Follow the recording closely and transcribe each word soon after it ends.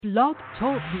Blog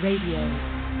Talk Radio.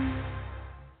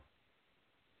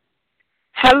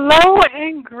 Hello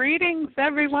and greetings,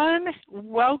 everyone.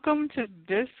 Welcome to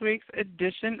this week's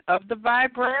edition of the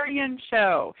Viberarian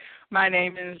Show. My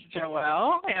name is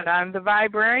Joelle, and I'm the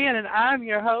Viberarian, and I'm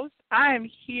your host. I am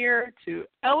here to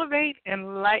elevate,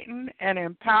 enlighten, and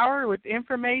empower with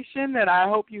information that I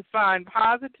hope you find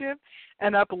positive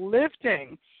and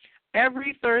uplifting.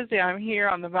 Every Thursday, I'm here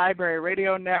on the Viberarian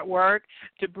Radio Network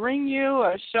to bring you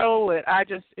a show that I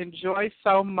just enjoy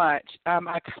so much. I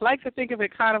like to think of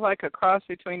it kind of like a cross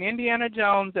between Indiana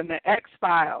Jones and the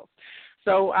X-Files.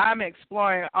 So I'm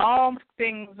exploring all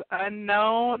things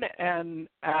unknown, and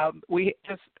we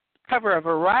just cover a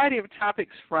variety of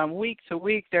topics from week to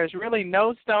week. There's really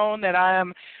no stone that I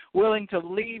am willing to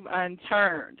leave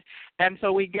unturned. And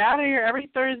so we gather here every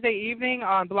Thursday evening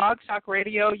on Blog Talk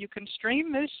Radio. You can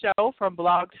stream this show from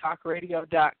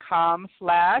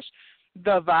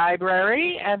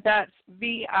blogtalkradio.com/theviberary, and that's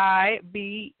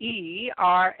Viberary.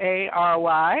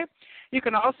 You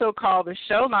can also call the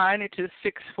show line. It is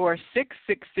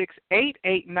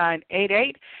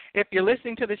 646-668-8988. If you're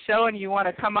listening to the show and you want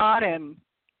to come on and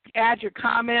add your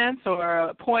comments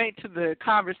or point to the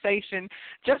conversation,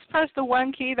 just press the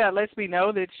one key that lets me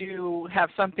know that you have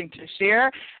something to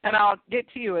share, and I'll get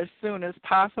to you as soon as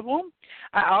possible.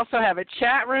 I also have a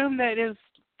chat room that is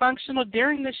functional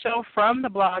during the show from the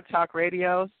Blog Talk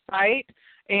Radio site,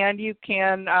 and you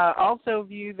can also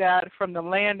view that from the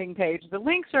landing page. The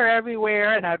links are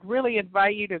everywhere, and I'd really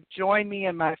invite you to join me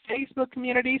in my Facebook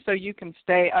community so you can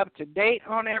stay up to date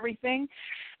on everything.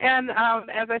 And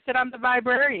as I said, I'm the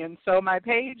Viberarian, so my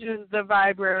page is the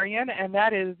Viberarian, and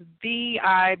that is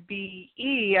VIBE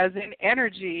as in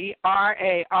energy,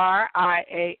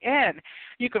 RARIAN.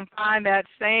 You can find that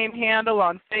same handle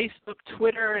on Facebook,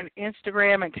 Twitter, and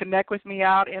Instagram, and connect with me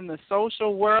out in the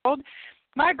social world.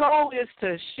 My goal is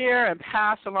to share and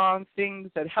pass along things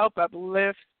that help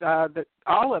uplift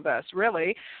all of us,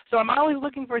 really. So I'm always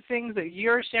looking for things that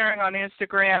you're sharing on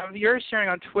Instagram, you're sharing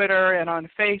on Twitter and on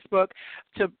Facebook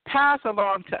to pass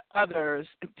along to others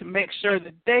to make sure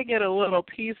that they get a little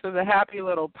piece of the happy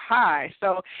little pie.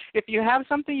 So if you have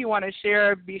something you want to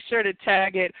share, be sure to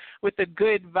tag it with the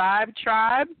Good Vibe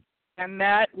Tribe, and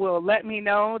that will let me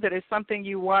know that it's something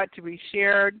you want to be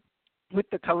shared with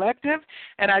the collective.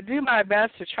 And I do my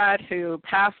best to try to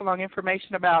pass along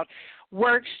information about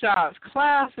workshops,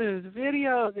 classes,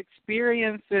 videos,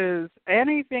 experiences,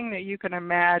 anything that you can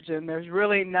imagine. There's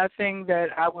really nothing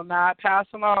that I will not pass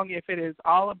along if it is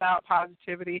all about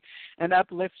positivity and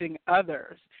uplifting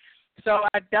others. So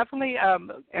I definitely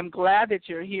am glad that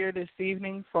you're here this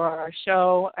evening for our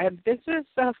show, and this is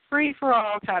a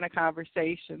free-for-all kind of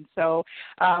conversation. So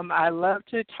I love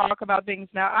to talk about things.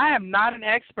 Now, I am not an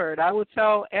expert. I will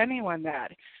tell anyone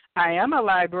that. I am a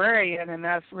librarian, and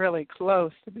that's really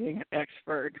close to being an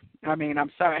expert. I mean,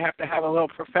 I'm sorry, I have to have a little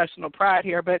professional pride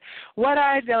here, but what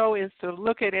I know is to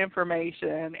look at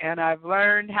information, and I've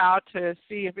learned how to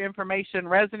see if information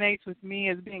resonates with me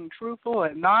as being truthful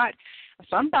and not.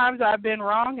 Sometimes I've been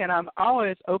wrong, and I'm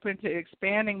always open to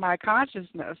expanding my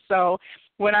consciousness. So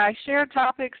when I share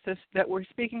topics that we're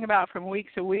speaking about from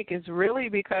week to week is really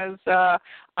because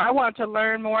I want to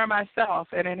learn more myself,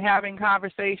 and in having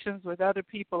conversations with other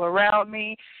people around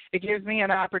me, it gives me an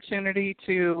opportunity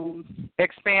to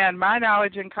expand my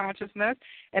knowledge and consciousness.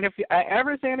 And if I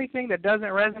ever say anything that doesn't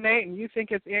resonate and you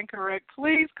think it's incorrect,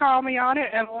 please call me on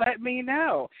it and let me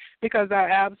know, because I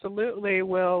absolutely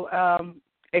will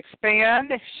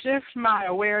expand, shift my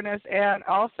awareness, and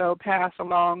also pass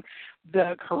along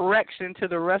the correction to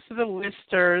the rest of the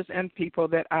listeners and people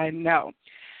that I know.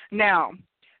 Now,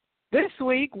 this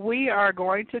week we are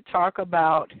going to talk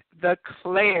about the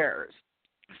Clairs.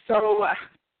 So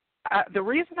the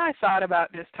reason I thought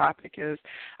about this topic is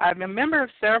I'm a member of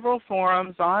several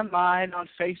forums online, on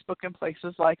Facebook, and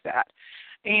places like that.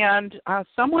 And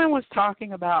someone was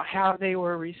talking about how they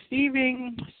were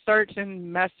receiving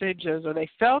certain messages, or they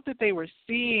felt that they were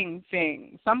seeing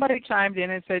things. Somebody chimed in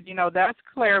and said, that's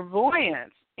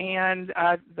clairvoyance. And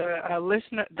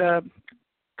the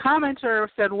commenter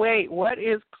said, wait, what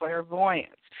is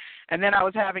clairvoyance? And then I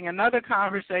was having another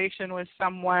conversation with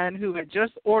someone who had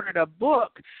just ordered a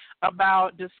book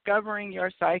about discovering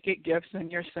your psychic gifts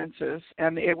and your senses,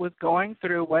 and it was going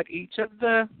through what each of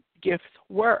the gifts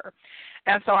were.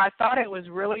 And so I thought it was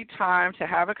really time to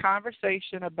have a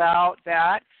conversation about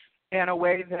that in a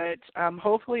way that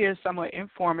hopefully is somewhat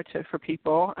informative for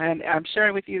people, and I'm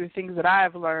sharing with you the things that I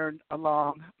have learned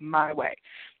along my way.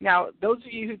 Now, those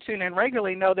of you who tune in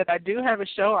regularly know that I do have a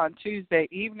show on Tuesday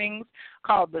evenings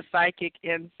called The Psychic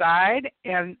Inside,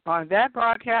 and on that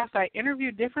broadcast I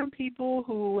interview different people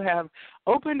who have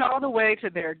opened all the way to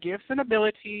their gifts and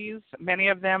abilities. Many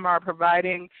of them are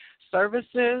providing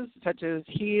services such as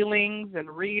healings and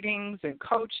readings and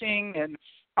coaching and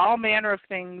all manner of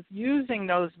things using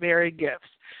those very gifts.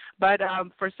 But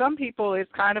for some people,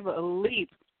 it's kind of a leap.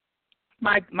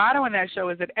 My motto in that show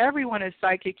is that everyone is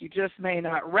psychic, you just may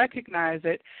not recognize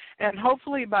it. And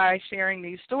hopefully by sharing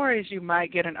these stories, you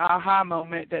might get an aha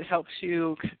moment that helps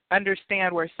you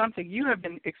understand where something you have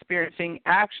been experiencing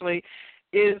actually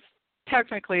is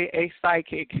technically a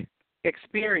psychic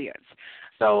experience.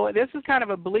 So this is kind of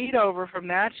a bleed over from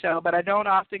that show, but I don't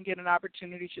often get an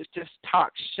opportunity to just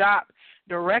talk shop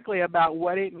directly about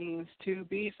what it means to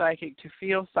be psychic, to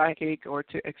feel psychic, or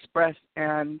to express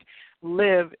and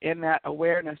live in that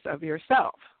awareness of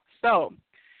yourself. So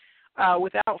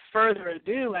without further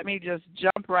ado, let me just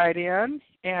jump right in.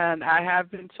 And I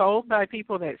have been told by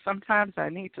people that sometimes I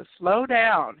need to slow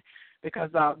down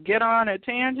because I'll get on a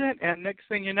tangent, and next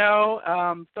thing you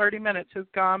know, 30 minutes has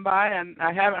gone by, and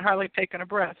I haven't hardly taken a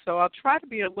breath. So I'll try to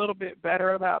be a little bit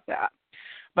better about that.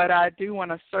 But I do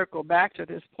want to circle back to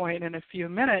this point in a few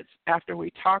minutes after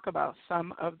we talk about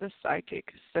some of the psychic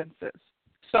senses.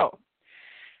 So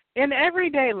in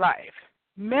everyday life,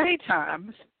 many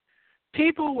times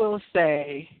people will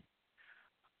say,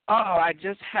 oh, I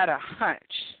just had a hunch.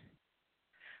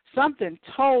 Something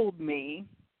told me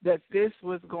that this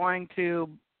was going to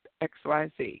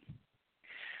XYZ.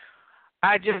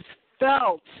 I just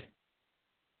felt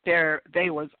they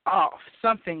was off.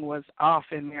 Something was off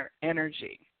in their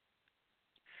energy.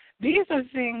 These are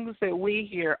things that we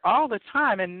hear all the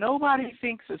time, and nobody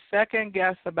thinks a second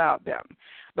guess about them.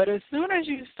 But as soon as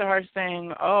you start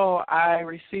saying, oh, I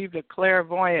received a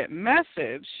clairvoyant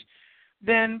message,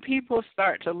 then people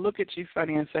start to look at you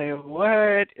funny and say,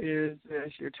 what is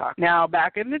this you're talking about? Now,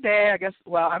 back in the day, I guess,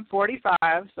 well, I'm 45,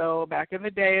 so back in the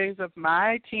days of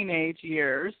my teenage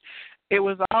years, it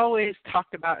was always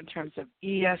talked about in terms of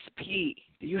ESP.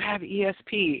 Do you have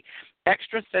ESP?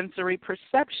 Extrasensory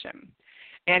perception.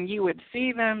 And you would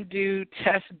see them do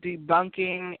test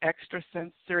debunking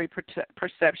extrasensory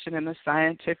perception in the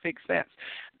scientific sense.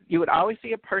 You would always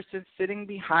see a person sitting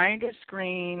behind a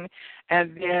screen,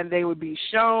 and then they would be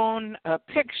shown a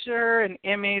picture, an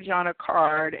image on a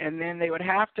card, and then they would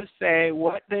have to say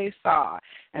what they saw.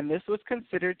 And this was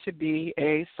considered to be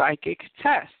a psychic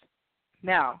test.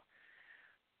 Now,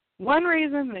 one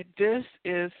reason that this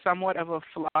is somewhat of a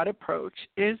flawed approach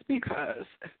is because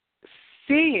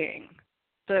seeing,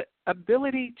 the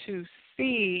ability to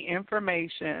see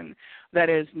information that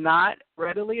is not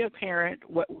readily apparent,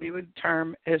 what we would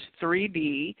term as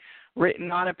 3D,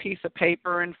 written on a piece of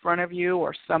paper in front of you,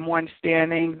 or someone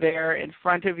standing there in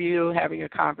front of you having a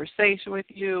conversation with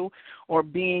you, or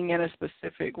being in a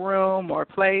specific room or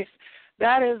place.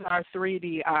 That is our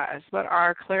 3D eyes. But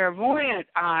our clairvoyant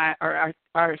eye, or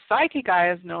our psychic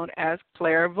eye, is known as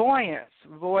clairvoyance,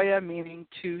 voya meaning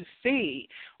to see,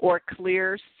 or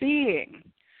clear seeing.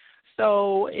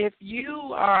 So if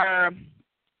you are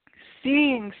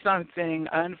seeing something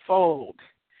unfold,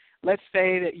 let's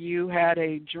say that you had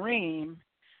a dream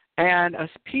and a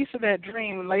piece of that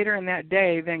dream later in that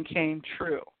day then came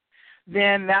true,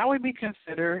 then that would be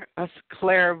considered a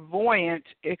clairvoyant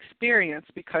experience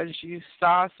because you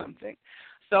saw something.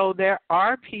 So there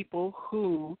are people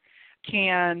who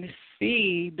can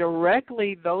see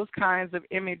directly those kinds of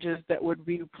images that would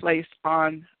be placed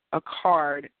on a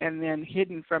card and then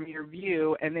hidden from your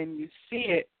view, and then you see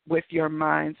it with your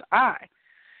mind's eye.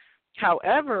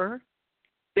 However,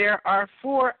 there are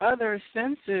 4 other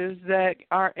senses that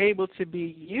are able to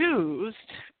be used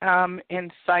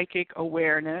in psychic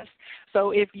awareness.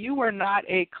 So if you were not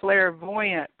a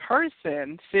clairvoyant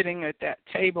person sitting at that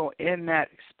table in that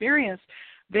experience,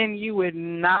 then you would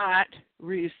not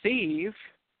receive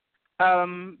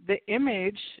the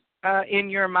image in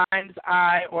your mind's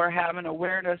eye or have an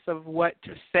awareness of what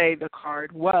to say the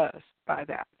card was by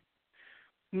that.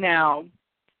 Now,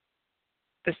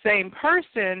 the same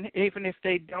person, even if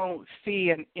they don't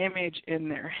see an image in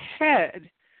their head,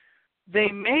 they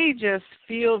may just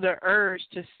feel the urge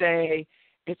to say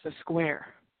it's a square.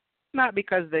 Not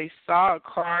because they saw a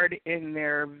card in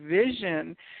their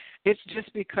vision, it's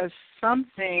just because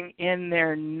something in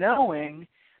their knowing,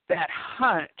 that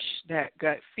hunch, that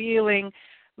gut feeling,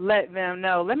 let them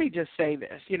know, let me just say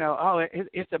this,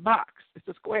 it's a box, it's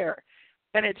a square.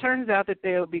 And it turns out that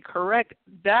they'll be correct.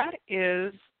 That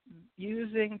is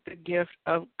using the gift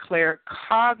of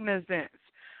claircognizance.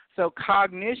 So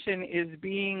cognition is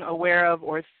being aware of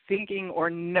or thinking or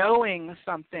knowing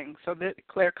something. So that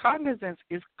claircognizance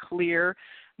is clear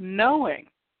knowing.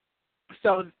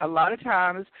 So a lot of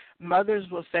times mothers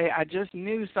will say, I just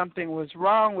knew something was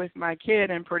wrong with my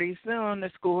kid, and pretty soon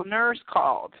the school nurse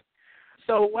called.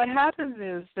 So what happens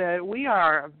is that we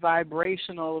are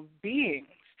vibrational beings.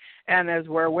 And as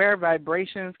we're aware,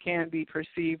 vibrations can be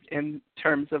perceived in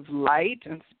terms of light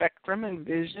and spectrum and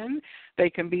vision. They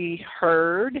can be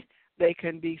heard. They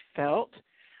can be felt.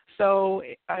 So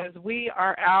as we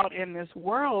are out in this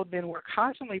world, then we're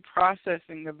constantly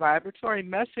processing the vibratory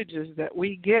messages that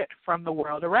we get from the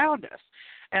world around us.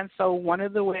 And so one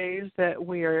of the ways that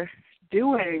we're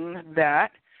doing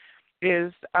that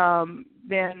is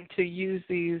then to use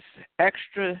these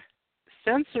extra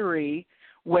sensory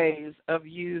ways of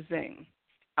using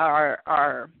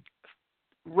our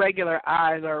regular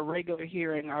eyes, our regular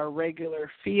hearing, our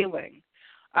regular feeling.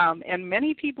 And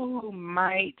many people who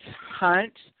might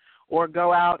hunt or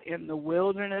go out in the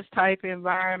wilderness type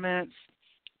environments,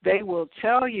 they will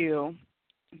tell you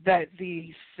that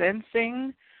the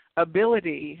sensing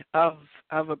ability of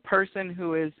a person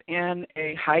who is in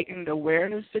a heightened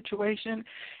awareness situation,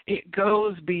 it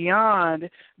goes beyond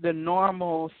the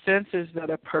normal senses that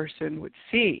a person would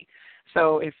see.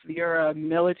 So if you're a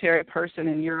military person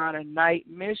and you're on a night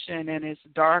mission and it's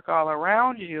dark all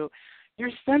around you,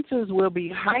 your senses will be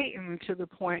heightened to the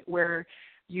point where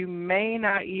you may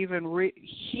not even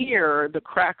hear the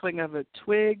crackling of a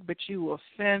twig, but you will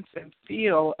sense and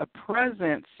feel a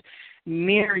presence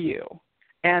near you.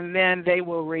 And then they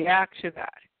will react to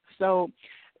that. So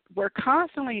we're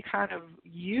constantly kind of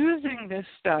using this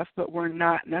stuff, but we're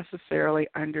not necessarily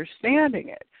understanding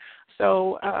it.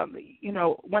 So,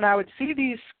 when I would see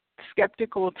these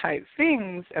skeptical type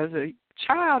things as a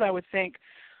child, I would think,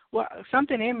 well,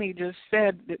 something in me just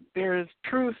said that there's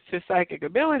truth to psychic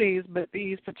abilities, but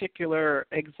these particular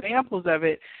examples of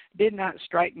it did not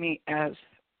strike me as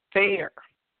fair.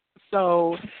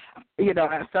 So,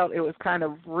 I felt it was kind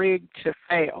of rigged to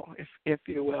fail, if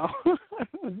you will.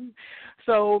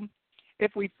 So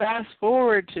if we fast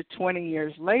forward to 20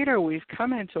 years later, we've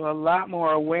come into a lot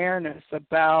more awareness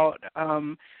about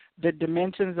the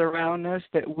dimensions around us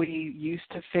that we used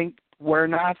to think were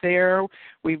not there.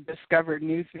 We've discovered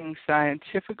new things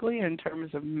scientifically in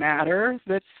terms of matter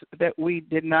that we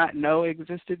did not know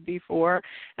existed before.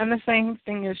 And the same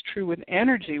thing is true with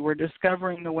energy. We're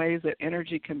discovering the ways that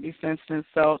energy can be sensed and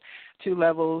felt to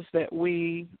levels that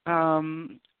we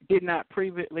did not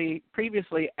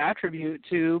previously attribute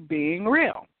to being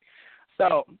real.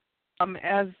 So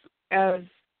as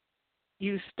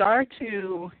you start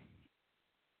to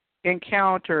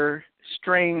encounter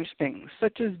strange things,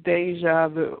 such as deja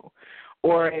vu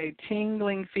or a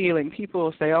tingling feeling. People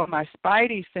will say, oh, my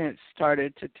spidey sense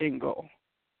started to tingle.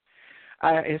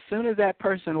 As soon as that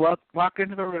person walked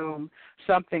into the room,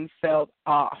 something felt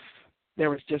off.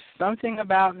 There was just something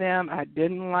about them. I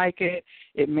didn't like it.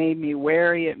 It made me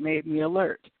wary. It made me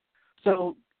alert.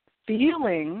 So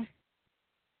feeling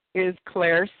is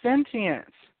clairsentience,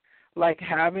 like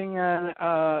having an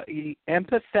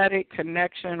empathetic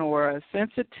connection or a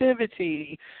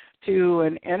sensitivity to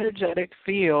an energetic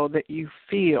field that you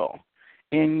feel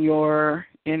in your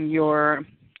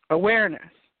awareness.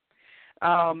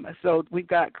 So we've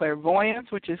got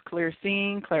clairvoyance, which is clear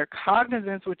seeing,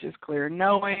 claircognizance, which is clear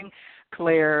knowing,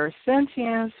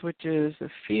 clairsentience, which is the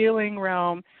feeling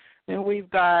realm. Then we've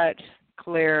got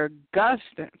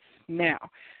clairgustance. Now,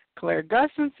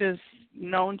 clairgustance is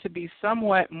known to be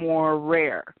somewhat more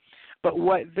rare. But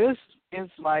what this is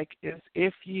like is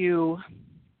if you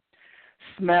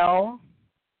smell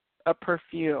a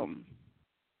perfume,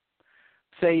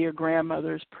 say your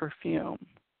grandmother's perfume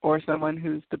or someone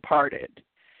who's departed,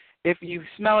 if you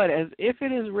smell it as if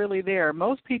it is really there,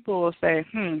 most people will say,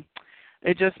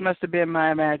 it just must have been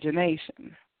my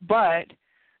imagination. But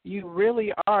you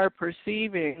really are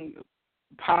perceiving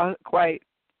quite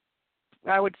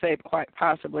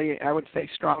possibly, I would say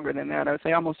stronger than that. I would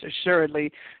say almost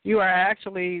assuredly, you are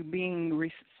actually being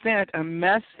sent a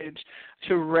message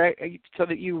so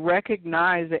that you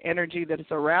recognize the energy that is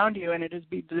around you, and it is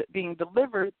being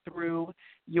delivered through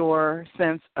your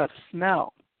sense of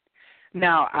smell.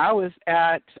 Now, I was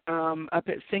up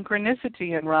at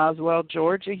Synchronicity in Roswell,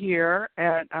 Georgia here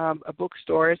at a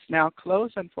bookstore. It's now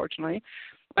closed, unfortunately.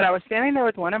 But I was standing there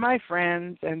with one of my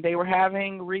friends, and they were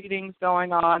having readings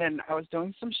going on, and I was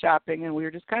doing some shopping, and we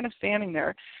were just kind of standing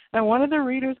there. And one of the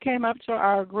readers came up to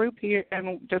our group here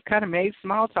and just kind of made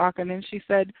small talk, and then she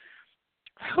said,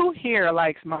 who here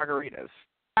likes margaritas?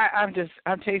 I'm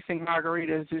tasting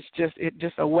margaritas. It's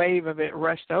just a wave of it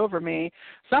rushed over me.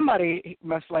 Somebody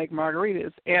must like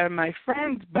margaritas, and my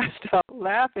friend busted out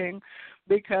laughing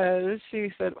because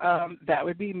she said, that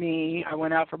would be me. I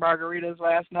went out for margaritas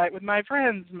last night with my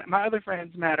friends, my other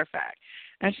friends, matter of fact.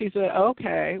 And she said,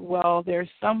 okay, well, there's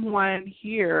someone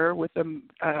here with who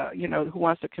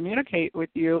wants to communicate with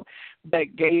you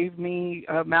that gave me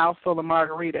a mouthful of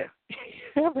margarita.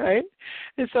 Right?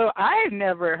 And so I had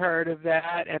never heard of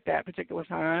that at that particular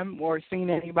time or seen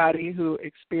anybody who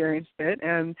experienced it.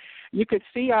 And you could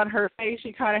see on her face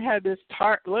she kind of had this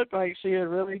tart look, like she had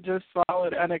really just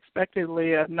swallowed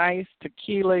unexpectedly a nice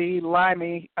tequila,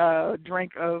 limey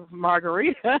drink of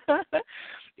margarita.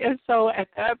 And so at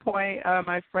that point,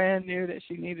 my friend knew that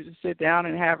she needed to sit down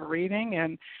and have a reading.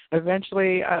 And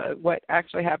eventually what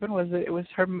actually happened was that it was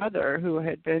her mother, who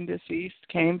had been deceased,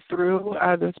 came through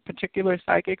this particular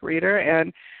psychic reader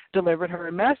and delivered her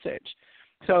a message.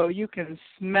 So you can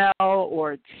smell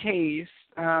or taste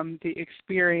the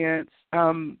experience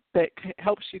that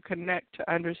helps you connect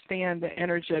to understand the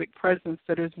energetic presence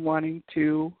that is wanting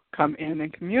to come in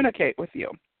and communicate with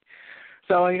you.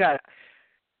 So you got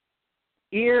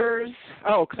ears.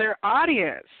 Oh,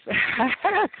 clairaudience.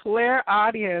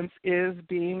 Clairaudience is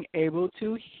being able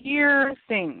to hear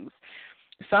things.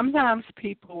 Sometimes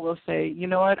people will say, you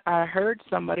know what, I heard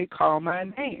somebody call my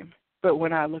name, but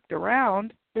when I looked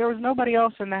around, there was nobody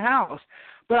else in the house.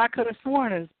 But I could have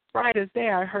sworn as bright as day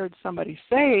I heard somebody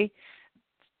say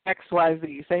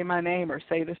XYZ, say my name or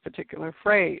say this particular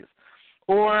phrase.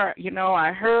 Or,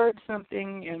 I heard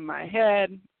something in my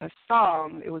head, a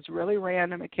song, it was really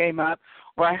random, it came up.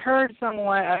 Or I heard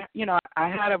someone, I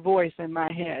had a voice in my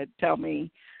head tell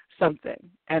me something.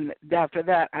 And after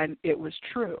that, it was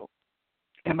true.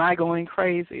 Am I going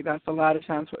crazy? That's a lot of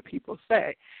times what people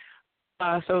say.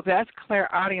 So that's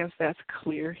clairaudience, that's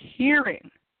clear hearing.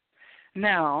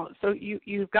 Now, so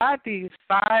you've got these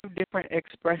 5 different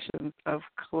expressions of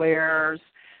Claire's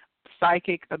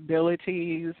psychic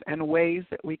abilities and ways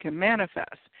that we can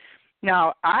manifest.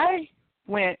 Now, I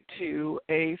went to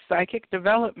a psychic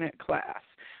development class.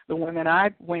 The one that I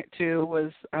went to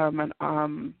was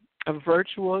a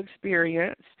virtual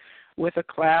experience with a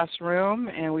classroom,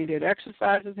 and we did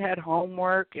exercises, had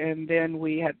homework, and then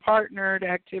we had partnered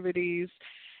activities.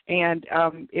 And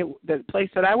the place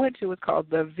that I went to was called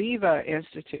the Viva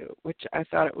Institute, which I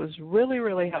thought it was really,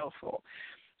 really helpful.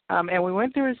 And we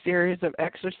went through a series of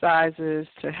exercises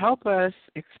to help us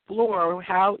explore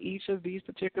how each of these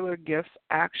particular gifts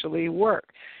actually work.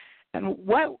 And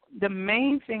what the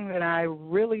main thing that I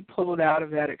really pulled out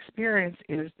of that experience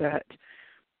is that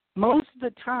most of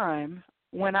the time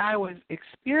when I was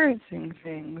experiencing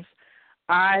things,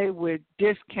 I would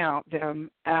discount them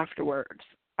afterwards.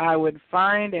 I would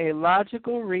find a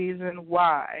logical reason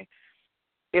why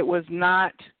it was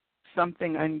not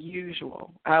something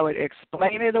unusual. I would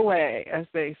explain it away, as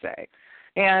they say.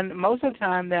 And most of the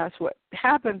time that's what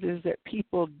happens, is that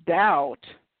people doubt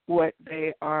what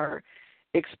they are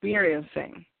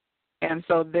experiencing. And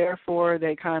so therefore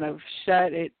they kind of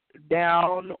shut it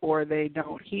down, or they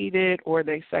don't heed it, or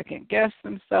they second guess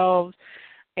themselves.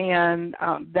 And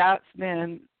that's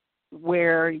then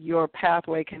where your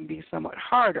pathway can be somewhat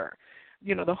harder.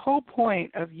 The whole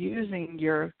point of using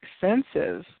your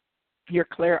senses, your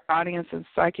clairaudience and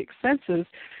psychic senses,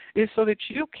 is so that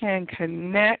you can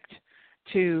connect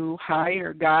to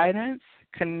higher guidance,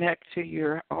 connect to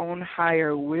your own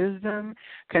higher wisdom,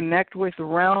 connect with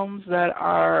realms that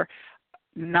are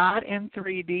not in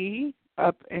 3D,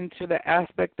 up into the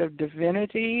aspect of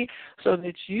divinity, so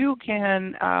that you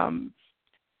can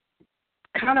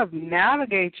kind of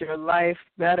navigate your life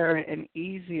better and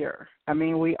easier. I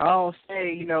mean, we all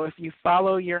say, if you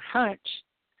follow your hunch,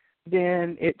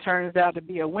 then it turns out to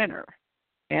be a winner.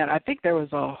 And I think there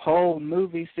was a whole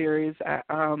movie series,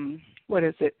 what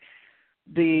is it?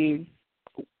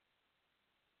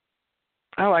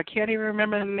 I can't even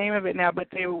remember the name of it now, but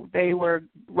they were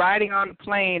riding on a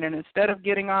plane, and instead of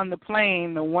getting on the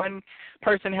plane, the one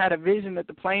person had a vision that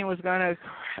the plane was going to,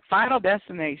 Final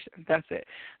Destination, that's it,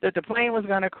 that the plane was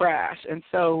going to crash. And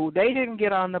so they didn't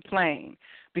get on the plane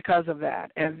because of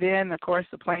that. And then, of course,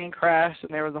 the plane crashed,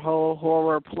 and there was a whole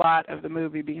horror plot of the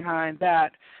movie behind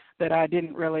that I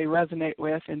didn't really resonate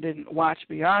with and didn't watch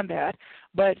beyond that.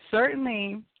 But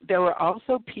certainly there were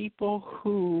also people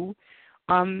who,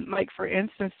 like for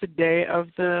instance, the day of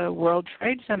the World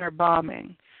Trade Center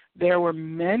bombing, there were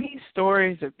many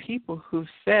stories of people who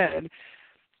said,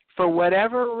 for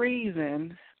whatever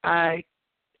reason, I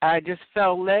just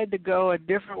felt led to go a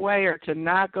different way, or to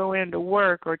not go into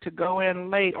work, or to go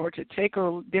in late, or to take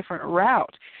a different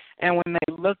route. And when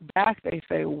they look back, they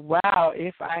say, wow,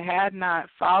 if I had not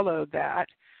followed that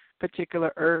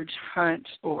particular urge, hunch,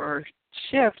 or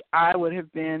shift, I would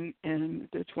have been in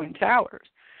the Twin Towers.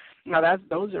 Now,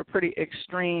 those are pretty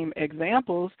extreme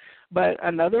examples, but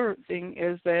another thing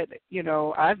is that,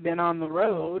 I've been on the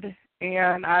road,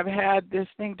 and I've had this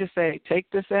thing to say, take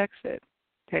this exit.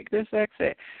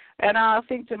 And I'll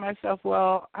think to myself,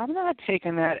 well, I'm not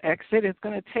taking that exit. It's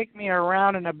going to take me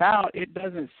around and about. It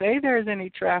doesn't say there's any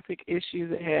traffic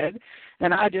issues ahead,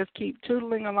 and I just keep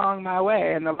tootling along my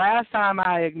way. And the last time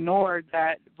I ignored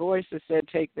that voice that said,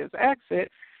 take this exit,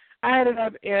 I ended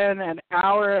up in an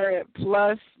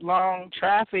hour-plus long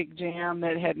traffic jam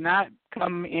that had not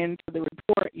come into the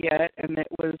report yet, and it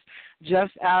was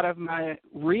just out of my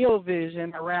real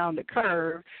vision around the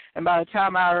curve. And by the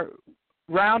time I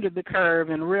rounded the curve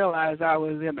and realized I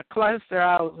was in a cluster,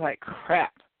 I was like,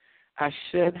 crap, I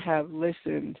should have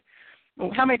listened.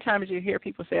 Well, how many times do you hear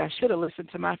people say, I should have listened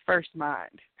to my first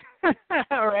mind?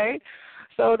 All right?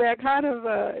 So that kind of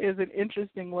is an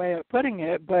interesting way of putting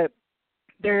it, but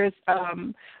there's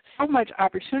so much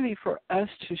opportunity for us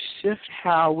to shift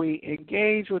how we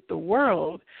engage with the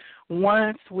world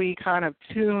once we kind of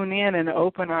tune in and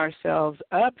open ourselves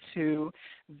up to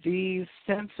these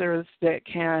sensors that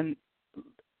can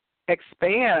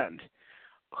expand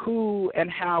who and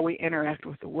how we interact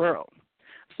with the world.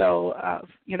 So,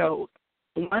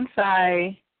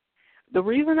 the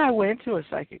reason I went to a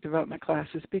psychic development class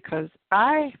is because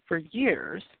I, for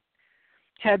years,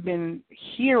 had been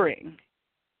hearing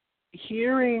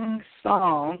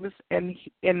songs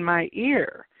in my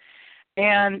ear.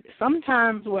 And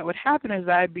sometimes what would happen is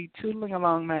I'd be tootling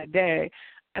along my day,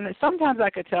 and sometimes I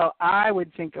could tell I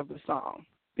would think of the song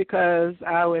because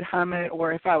I would hum it,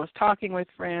 or if I was talking with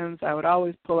friends, I would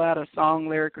always pull out a song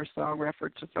lyric or song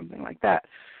reference or something like that.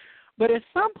 But at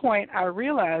some point I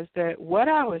realized that what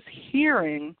I was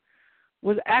hearing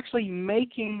was actually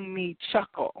making me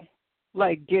chuckle,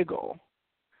 like giggle,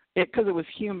 because it was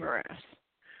humorous.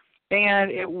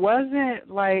 And it wasn't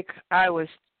like I was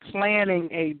planning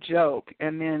a joke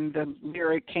and then the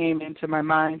lyric came into my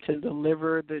mind to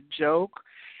deliver the joke.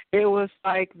 It was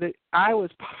like I was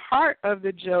part of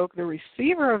the joke, the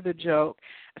receiver of the joke.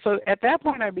 So at that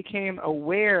point I became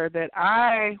aware that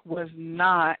I was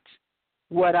not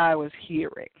what I was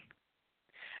hearing.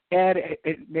 And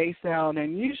it may sound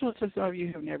unusual to some of you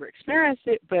who have never experienced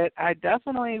it, but I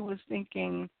definitely was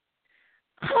thinking,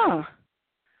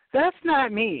 that's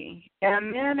not me.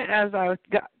 And then as I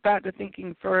got to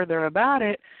thinking further about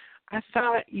it, I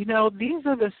thought, these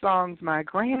are the songs my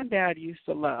granddad used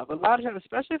to love. A lot of times,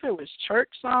 especially if it was church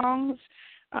songs,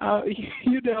 I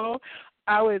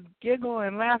would giggle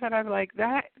and laugh, and I'd be like,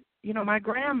 that, my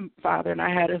grandfather and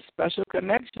I had a special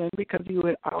connection because he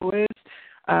would always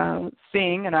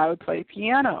sing and I would play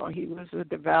piano. He was a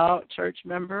devout church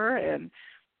member, and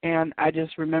I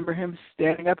just remember him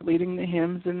standing up leading the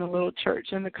hymns in the little church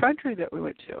in the country that we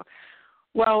went to.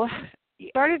 Well, he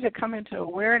started to come into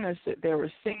awareness that there was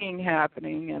singing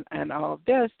happening and all of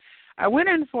this. I went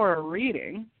in for a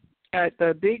reading at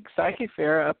the big psychic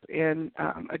fair up in,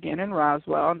 again, in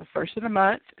Roswell on the first of the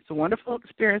month. It's a wonderful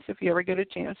experience if you ever get a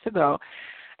chance to go.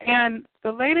 And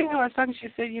the lady who I was talking to, she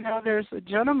said, there's a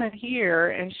gentleman here,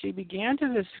 and she began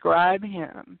to describe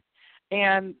him.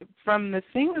 And from the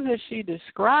things that she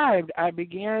described, I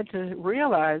began to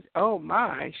realize, oh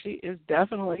my, she is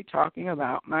definitely talking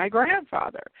about my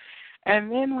grandfather.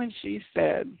 And then when she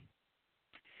said,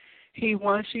 he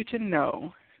wants you to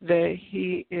know that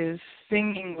he is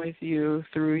singing with you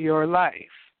through your life,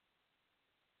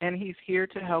 and he's here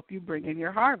to help you bring in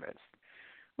your harvest.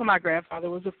 Well, my grandfather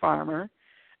was a farmer,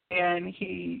 and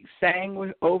he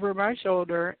sang over my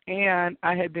shoulder, and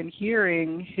I had been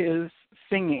hearing his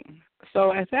singing.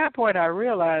 So at that point, I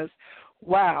realized,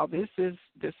 wow, this is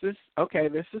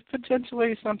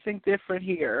potentially something different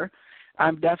here.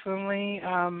 I'm definitely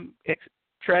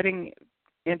treading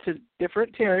into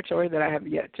different territory that I have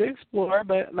yet to explore,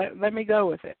 but let me go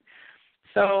with it.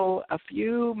 So a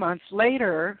few months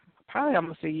later, probably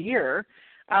almost a year,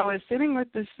 I was sitting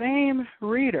with the same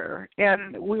reader,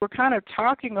 and we were kind of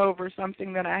talking over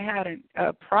something that I had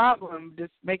a problem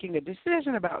just making a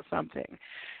decision about something.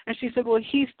 And she said, well,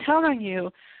 he's telling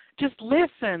you, just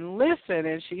listen.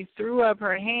 And she threw up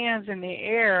her hands in the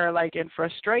air like in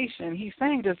frustration. He's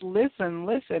saying, just listen.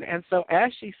 And so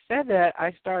as she said that,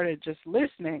 I started just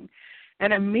listening.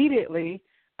 And immediately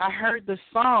I heard the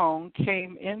song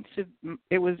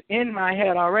it was in my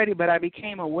head already, but I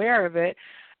became aware of it.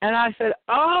 And I said,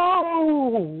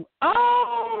 oh,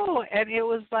 and it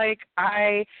was like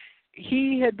I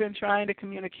he had been trying to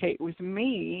communicate with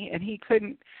me, and he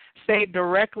couldn't say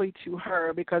directly to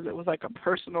her because it was like a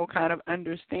personal kind of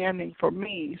understanding for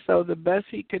me. So the best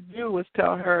he could do was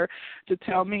tell her to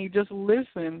tell me, just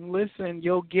listen,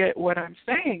 you'll get what I'm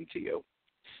saying to you.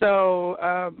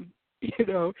 So,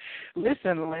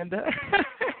 listen, Linda.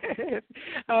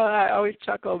 I always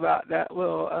chuckle about that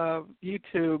little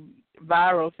YouTube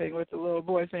viral thing with the little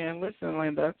boy saying, listen,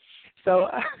 Linda. So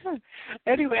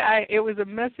anyway, it was a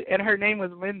message, and her name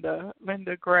was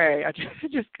Linda Gray. I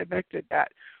just connected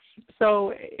that.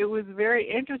 So it was very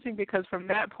interesting because from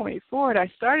that point forward,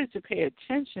 I started to pay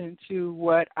attention to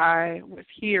what I was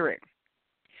hearing.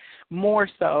 More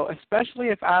so, especially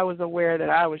if I was aware that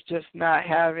I was just not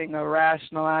having a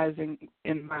rationalizing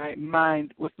in my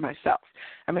mind with myself.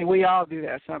 I mean, we all do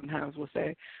that sometimes. We'll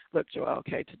say, look, Joelle,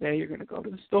 okay, today you're going to go to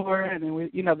the store, and then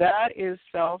that is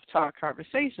self-talk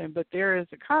conversation, but there is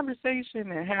a conversation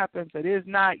that happens that is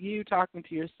not you talking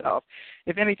to yourself.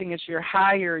 If anything, it's your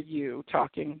higher you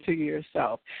talking to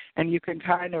yourself, and you can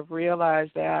kind of realize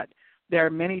that. There are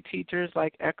many teachers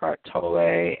like Eckhart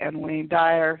Tolle and Wayne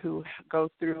Dyer who go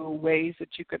through ways that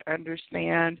you could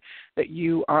understand that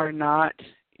you are not,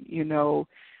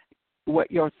 what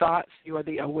your thoughts, you are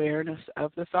the awareness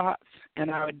of the thoughts.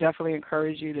 And I would definitely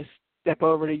encourage you to step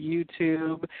over to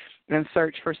YouTube and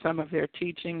search for some of their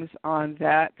teachings on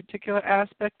that particular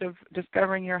aspect of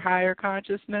discovering your higher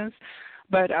consciousness.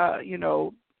 But,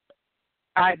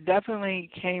 I definitely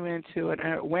came into an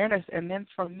awareness, and then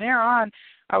from there on,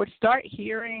 I would start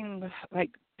hearing like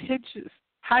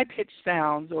high-pitched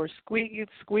sounds or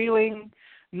squealing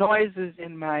noises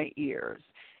in my ears.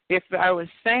 If I was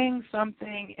saying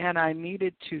something and I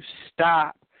needed to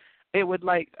stop, it would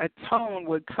like a tone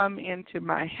would come into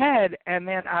my head, and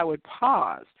then I would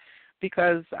pause.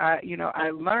 Because I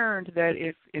learned that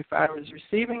if I was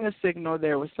receiving a signal,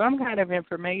 there was some kind of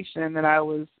information that I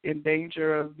was in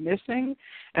danger of missing,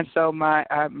 and so my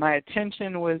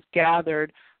attention was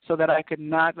gathered so that I could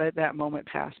not let that moment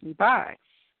pass me by.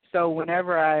 So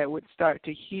whenever I would start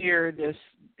to hear this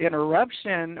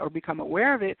interruption or become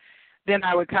aware of it, then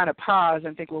I would kind of pause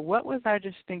and think, well, what was I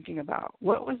just thinking about?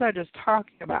 What was I just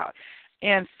talking about?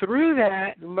 And through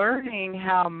that, learning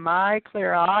how my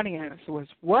clairaudience was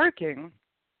working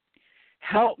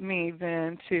helped me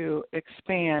then to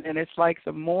expand. And it's like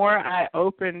the more I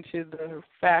opened to the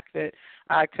fact that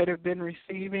I could have been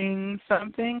receiving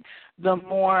something, the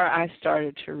more I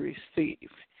started to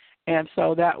receive. And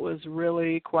so that was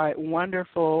really quite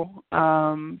wonderful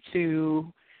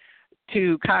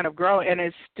to kind of grow, and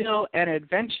it's still an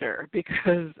adventure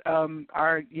because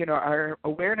our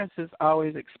awareness is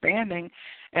always expanding,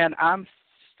 and I'm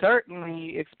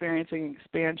certainly experiencing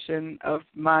expansion of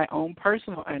my own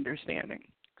personal understanding.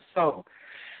 So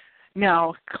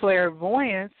now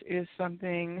clairvoyance is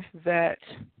something that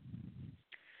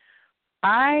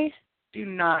I do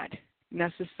not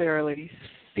necessarily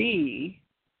see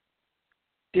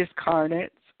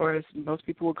discarnates, or as most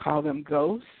people would call them,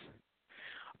 ghosts.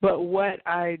 But what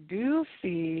I do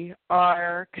see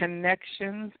are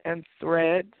connections and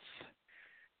threads,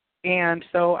 and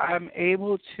so I'm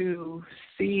able to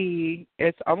see,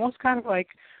 it's almost kind of like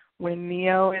when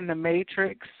Neo in the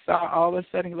Matrix saw all of a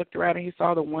sudden, he looked around and he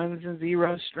saw the ones and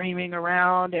zeros streaming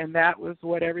around, and that was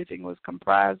what everything was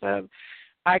comprised of.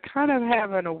 I kind of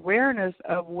have an awareness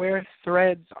of where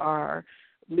threads are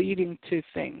leading to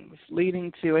things,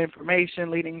 leading to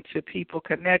information, leading to people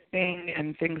connecting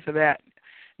and things of that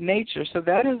nature. So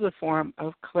that is a form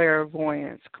of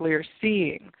clairvoyance, clear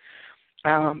seeing.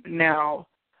 Now,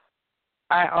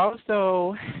 I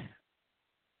also,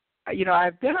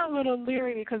 I've been a little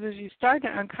leery because as you start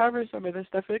to uncover some of this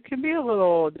stuff, it can be a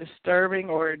little disturbing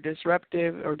or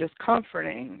disruptive or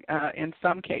discomforting in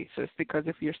some cases, because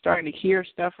if you're starting to hear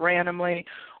stuff randomly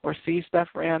or see stuff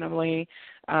randomly,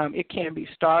 it can be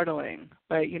startling.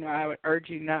 But, I would urge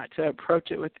you not to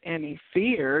approach it with any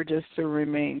fear, just to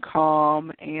remain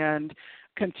calm and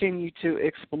continue to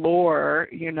explore,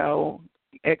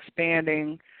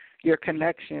 expanding your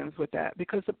connections with that.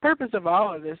 Because the purpose of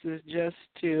all of this is just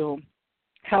to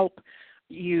help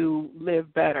you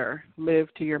live better,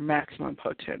 live to your maximum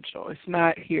potential. It's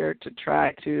not here to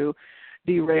try to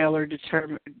derail or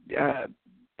determine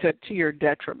to your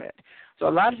detriment. So a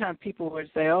lot of times people would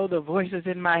say, oh, the voices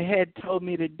in my head told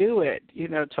me to do it,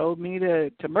 told me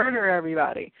to murder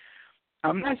everybody.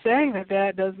 I'm not saying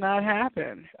that does not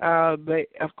happen, but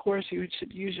of course you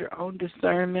should use your own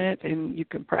discernment, and you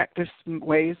can practice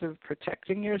ways of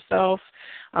protecting yourself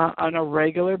on a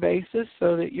regular basis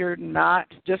so that you're not,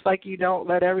 just like you don't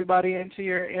let everybody into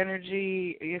your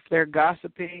energy if they're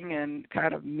gossiping and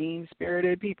kind of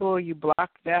mean-spirited people, you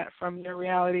block that from your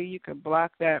reality. You can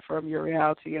block that from your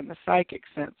reality in the psychic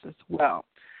sense as well.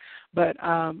 But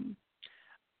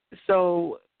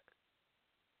so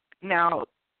now,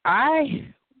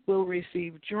 I will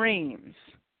receive dreams,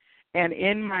 and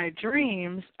in my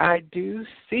dreams, I do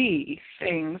see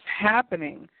things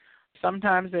happening.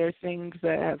 Sometimes there are things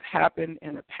that have happened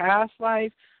in a past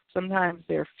life. Sometimes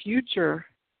they're future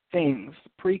things,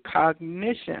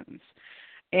 precognitions.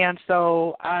 And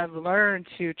so I've learned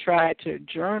to try to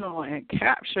journal and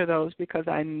capture those because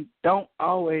I don't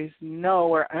always know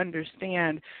or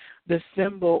understand the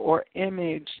symbol or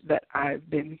image that I've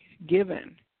been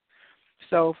given.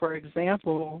 So, for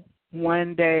example,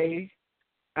 one day,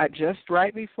 just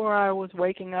right before I was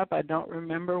waking up, I don't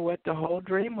remember what the whole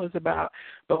dream was about,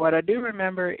 but what I do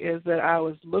remember is that I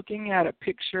was looking at a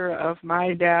picture of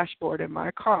my dashboard in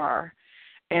my car,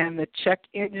 and the check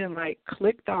engine light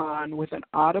clicked on with an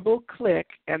audible click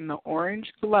and the orange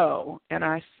glow, and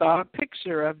I saw a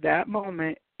picture of that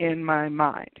moment in my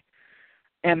mind.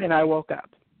 And then I woke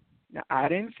up. Now, I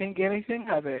didn't think anything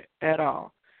of it at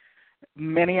all.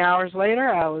 Many hours later,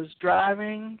 I was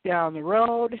driving down the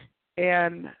road,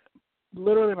 and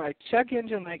literally my check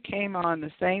engine light came on,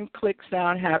 the same click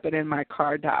sound happened, and my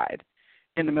car died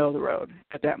in the middle of the road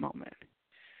at that moment.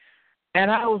 And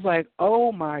I was like,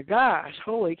 oh, my gosh,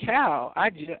 holy cow.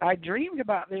 I dreamed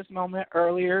about this moment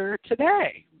earlier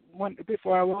today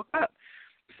before I woke up.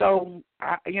 So,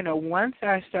 once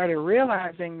I started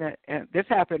realizing that, and this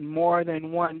happened more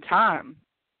than one time,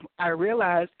 I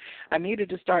realized I needed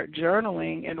to start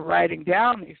journaling and writing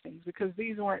down these things because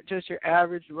these weren't just your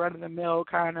average run-of-the-mill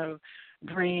kind of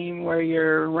dream where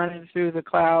you're running through the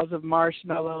clouds of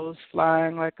marshmallows,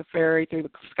 flying like a fairy through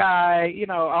the sky,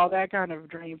 all that kind of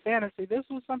dream fantasy. This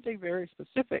was something very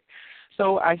specific.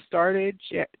 So I started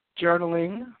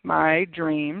journaling my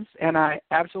dreams, and I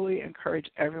absolutely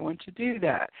encourage everyone to do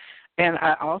that. And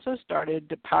I also started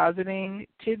depositing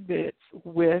tidbits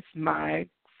with my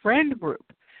friend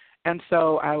group. And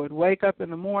so I would wake up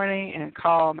in the morning and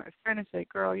call my friend and say,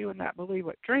 girl, you would not believe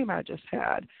what dream I just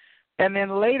had. And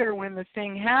then later when the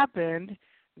thing happened,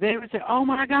 they would say, oh,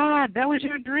 my God, that was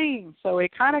your dream. So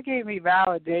it kind of gave me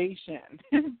validation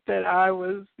that I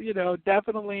was,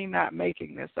 definitely not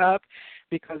making this up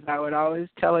because I would always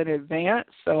tell in advance.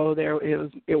 So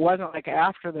it wasn't like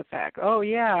after the fact, oh,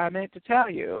 yeah, I meant to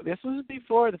tell you. This was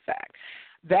before the fact.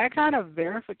 That kind of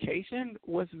verification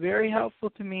was very helpful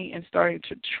to me in starting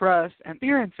to trust and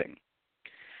experiencing.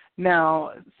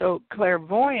 Now, so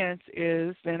clairvoyance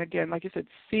is, then again, like you said,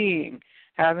 seeing,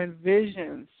 having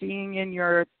vision, seeing in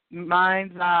your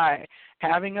mind's eye,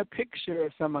 having a picture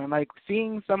of someone, like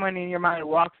seeing someone in your mind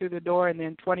walk through the door and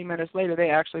then 20 minutes later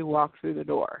they actually walk through the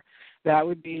door. That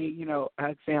would be,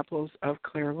 examples of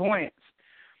clairvoyance.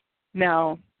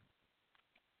 Now,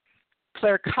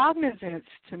 Claircognizance,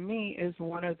 to me, is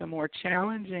one of the more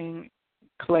challenging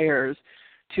clairs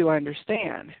to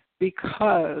understand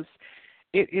because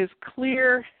it is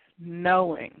clear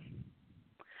knowing.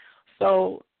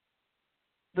 So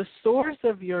the source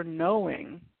of your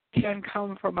knowing can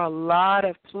come from a lot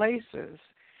of places.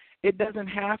 It doesn't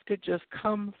have to just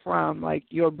come from, like,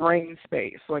 your brain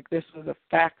space, like this was a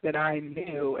fact that I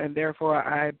knew, and therefore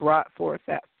I brought forth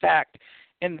that fact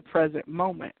in the present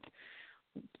moment.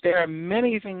 There are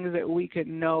many things that we could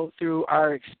know through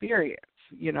our experience.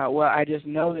 I just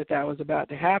know that was about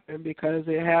to happen because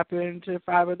it happened to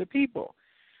 5 other people.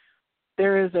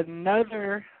 There is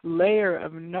another layer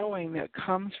of knowing that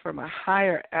comes from a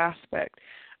higher aspect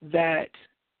that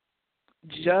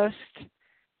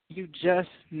you just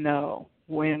know.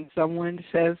 When someone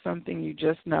says something, you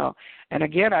just know. And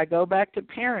again, I go back to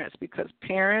parents because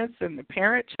parents and the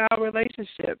parent-child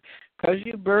relationship, because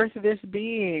you birth this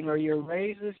being or you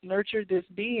raise this, nurture this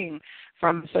being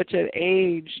from such an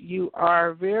age, you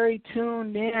are very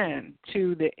tuned in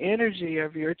to the energy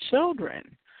of your children.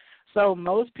 So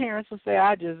most parents will say,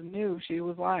 I just knew she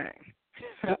was lying.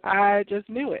 I just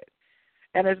knew it.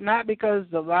 And it's not because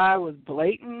the lie was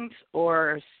blatant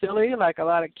or silly like a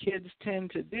lot of kids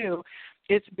tend to do.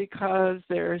 It's because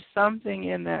there is something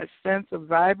in that sense of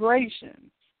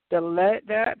vibration to let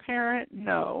that parent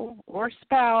know or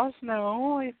spouse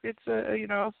know if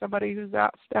it's somebody who's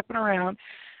out stepping around.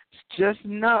 Just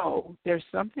know there's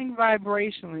something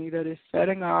vibrationally that is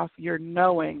setting off your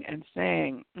knowing and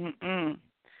saying,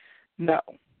 no.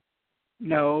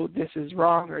 no, this is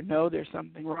wrong, or no, there's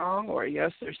something wrong, or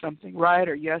yes, there's something right,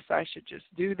 or yes, I should just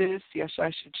do this, yes,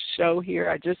 I should show here.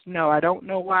 I just know. I don't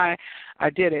know why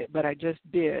I did it, but I just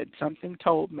did. Something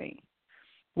told me.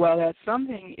 Well, that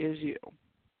something is you.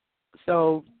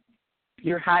 So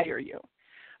your higher you.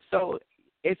 So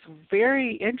it's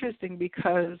very interesting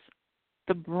because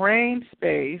the brain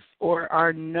space, or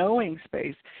our knowing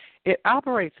space, it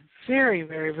operates very,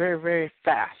 very, very, very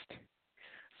fast.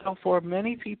 So for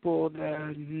many people,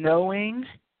 the knowing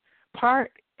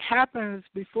part happens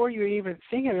before you even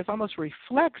think of it. It's almost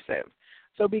reflexive.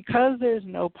 So because there's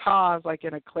no pause, like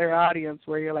in a clairaudience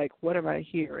where you're like, what am I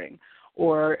hearing?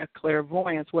 Or a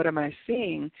clairvoyance, what am I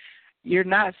seeing? You're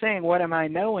not saying, what am I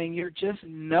knowing? You're just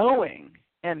knowing.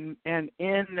 And in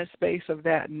the space of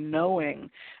that knowing,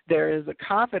 there is a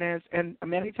confidence, and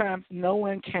many times no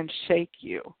one can shake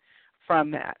you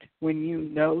from that. When you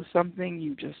know something,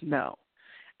 you just know.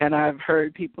 And I've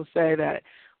heard people say that,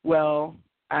 well,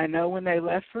 I know when they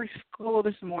left for school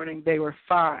this morning, they were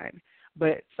fine,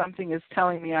 but something is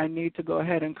telling me I need to go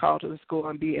ahead and call to the school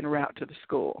and be en route to the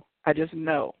school. I just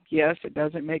know. Yes, it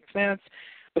doesn't make sense,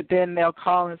 but then they'll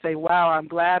call and say, wow, I'm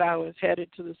glad I was headed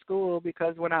to the school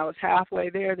because when I was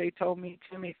halfway there, they told me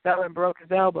Timmy fell and broke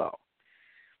his elbow.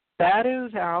 That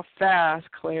is how fast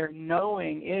Claire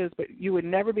knowing is, but you would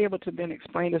never be able to then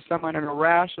explain to someone in a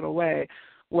rational way,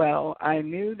 well, I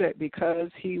knew that because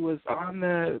he was on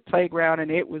the playground and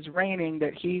it was raining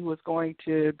that he was going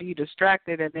to be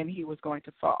distracted and then he was going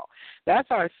to fall. That's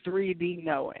our 3D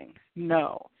knowing.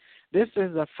 No. This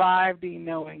is a 5D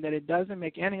knowing that it doesn't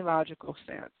make any logical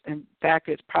sense. In fact,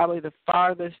 it's probably the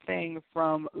farthest thing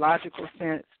from logical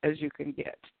sense as you can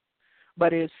get.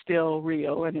 But it's still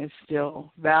real and it's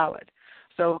still valid.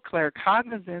 So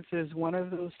claircognizance is one of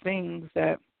those things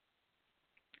that,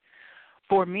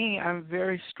 for me, I'm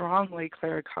very strongly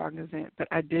claircognizant, but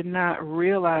I did not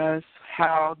realize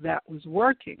how that was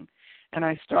working. And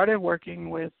I started working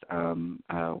with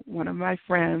one of my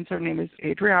friends. Her name is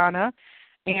Adriana,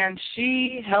 and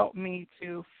she helped me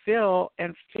to feel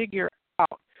and figure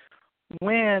out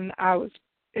when I was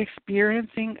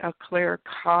experiencing a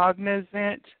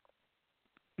claircognizant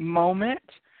moment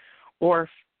or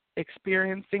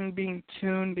experiencing being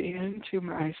tuned into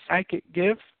my psychic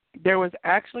gifts. There was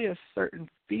actually a certain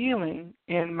feeling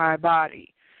in my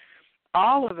body.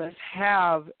 All of us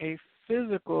have a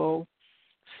physical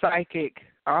psychic,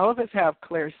 all of us have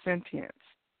clairsentience.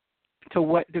 To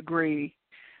what degree,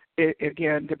 it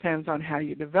again depends on how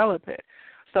you develop it.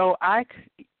 So I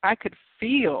could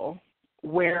feel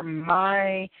where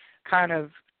my kind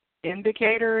of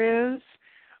indicator is.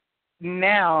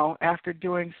 Now, after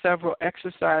doing several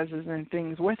exercises and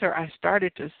things with her, I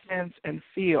started to sense and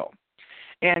feel.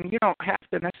 And you don't have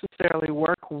to necessarily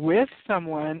work with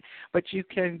someone, but you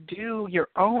can do your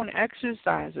own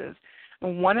exercises.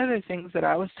 And one of the things that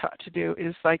I was taught to do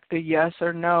is like the yes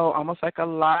or no, almost like a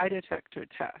lie detector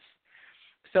test.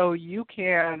 So you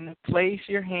can place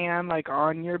your hand like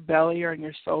on your belly or in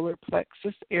your solar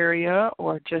plexus area,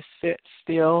 or just sit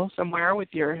still somewhere with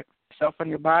yourself on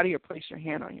your body, or place your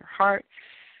hand on your heart.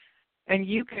 And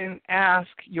you can ask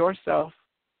yourself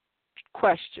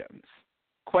questions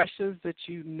that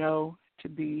you know to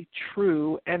be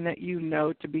true and that you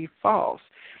know to be false.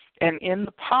 And in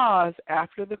the pause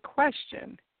after the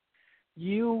question,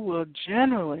 you will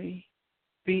generally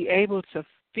be able to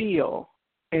feel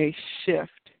a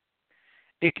shift.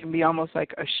 It can be almost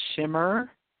like a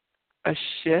shimmer, a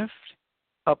shift,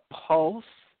 a pulse,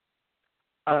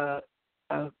 a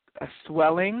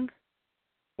swelling,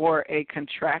 or a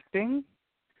contracting,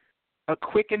 a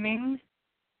quickening,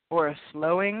 or a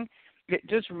slowing. It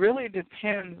just really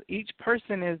depends. Each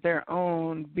person is their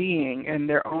own being and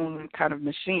their own kind of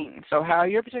machine. So how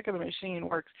your particular machine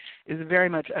works is very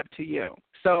much up to you.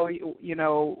 So, you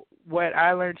know, what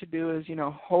I learned to do is,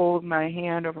 hold my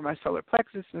hand over my solar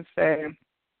plexus and say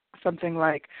something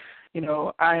like,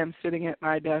 I am sitting at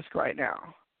my desk right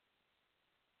now.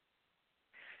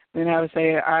 Then I would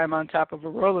say I am on top of a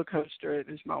roller coaster at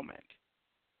this moment.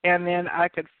 And then I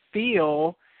could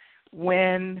feel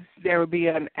when there would be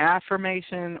an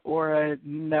affirmation or a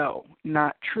no,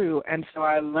 not true. And so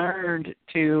I learned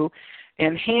to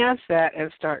enhance that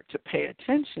and start to pay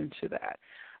attention to that.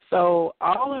 So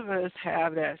all of us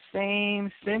have that same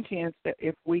sentience that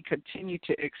if we continue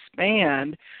to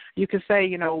expand, you could say,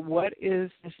 what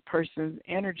is this person's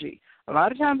energy? A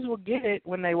lot of times we'll get it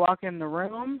when they walk in the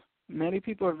room. Many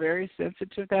people are very sensitive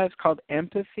to that. It's called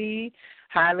empathy.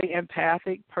 Highly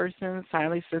empathic persons,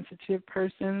 highly sensitive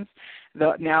persons.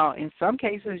 Now, in some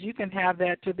cases, you can have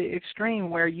that to the extreme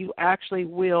where you actually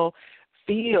will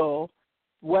feel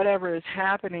whatever is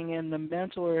happening in the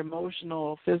mental or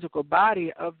emotional, physical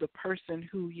body of the person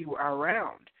who you are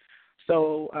around.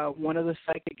 So one of the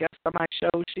psychic guests on my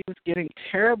show, she was getting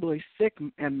terribly sick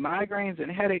and migraines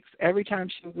and headaches every time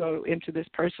she would go into this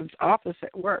person's office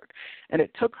at work. And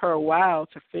it took her a while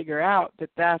to figure out that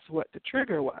that's what the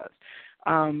trigger was.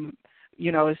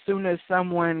 As soon as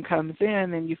someone comes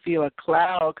in and you feel a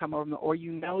cloud come over them, or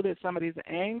you know that somebody's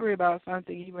angry about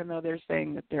something even though they're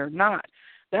saying that they're not,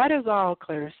 that is all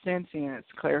clairsentience,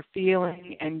 clear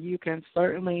feeling, and you can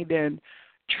certainly then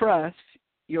trust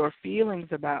your feelings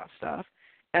about stuff.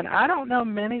 And I don't know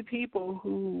many people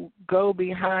who go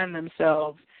behind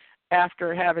themselves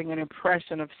after having an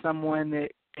impression of someone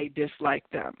that they dislike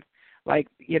them. Like,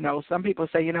 some people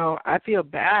say, I feel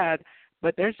bad,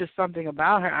 but there's just something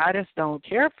about her I just don't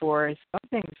care for her.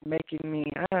 Something's making me,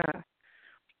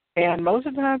 And most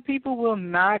of the time people will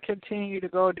not continue to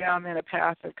go down that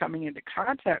path of coming into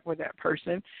contact with that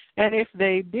person. And if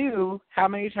they do, how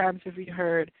many times have you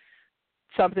heard,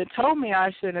 something told me I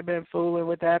shouldn't have been fooling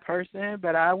with that person,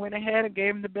 but I went ahead and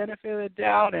gave them the benefit of the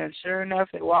doubt, and sure enough,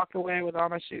 they walked away with all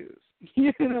my shoes.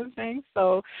 You know what I'm saying?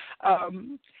 So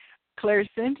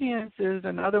clairsentience is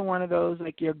another one of those,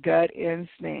 like your gut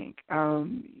instinct,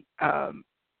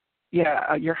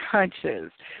 your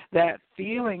hunches, that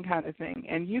feeling kind of thing.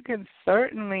 And you can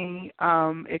certainly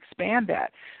expand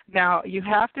that. Now, you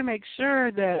have to make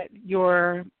sure that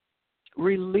you're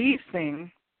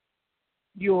releasing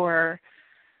your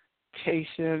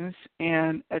expectations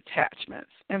and attachments.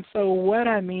 And so what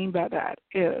I mean by that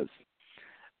is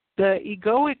the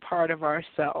egoic part of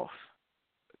ourself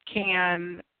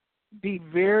can be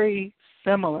very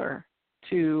similar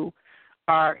to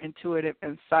our intuitive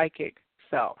and psychic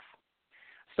self.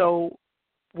 So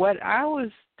what I was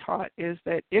taught is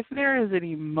that if there is an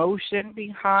emotion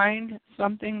behind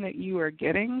something that you are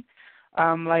getting,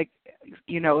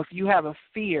 if you have a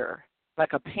fear,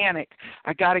 like a panic,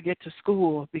 I got to get to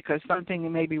school because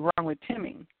something may be wrong with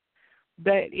Timmy,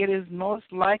 that it is most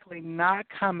likely not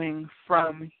coming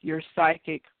from your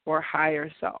psychic or higher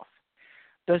self.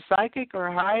 The psychic or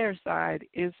higher side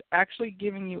is actually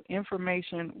giving you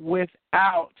information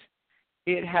without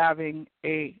it having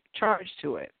a charge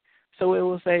to it. So it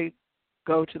will say,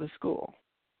 go to the school.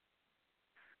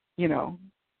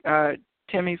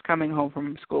 Timmy's coming home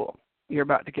from school. You're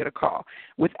about to get a call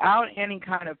without any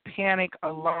kind of panic,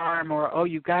 alarm, or, oh,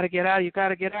 you got to get out, it's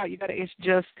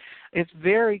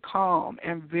very calm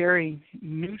and very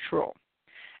neutral.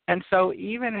 And so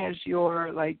even as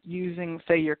you're like using,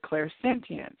 say, your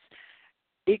clairsentience,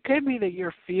 it could be that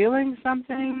you're feeling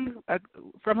something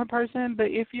from a person, but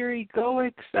if your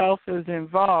egoic self is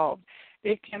involved,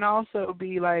 it can also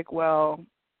be like, well,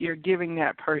 you're giving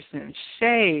that person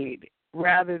shade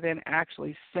rather than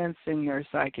actually sensing your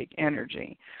psychic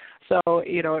energy. So,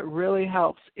 it really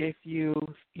helps if you,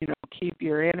 keep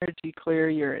your energy clear,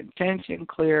 your intention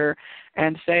clear,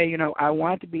 and say, I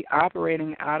want to be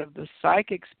operating out of the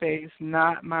psychic space,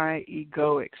 not my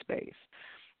egoic space.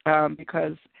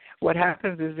 Because what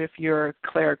happens is if you're a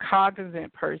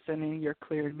claircognizant person and you're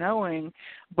clear knowing,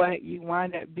 but you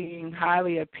wind up being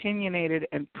highly opinionated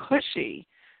and pushy,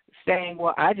 saying,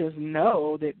 well, I just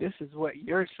know that this is what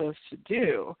you're supposed to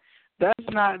do, that's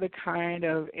not the kind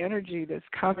of energy that's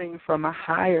coming from a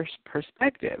higher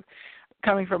perspective.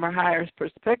 Coming from a higher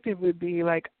perspective would be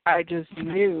like, I just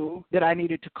knew that I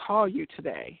needed to call you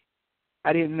today.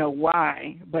 I didn't know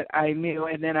why, but I knew,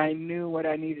 and then I knew what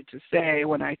I needed to say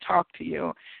when I talked to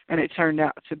you, and it turned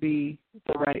out to be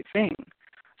the right thing.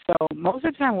 So most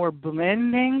of the time we're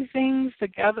blending things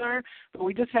together, but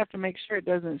we just have to make sure it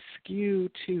doesn't skew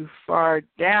too far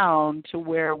down to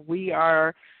where we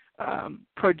are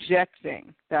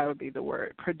projecting, that would be the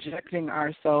word, projecting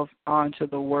ourselves onto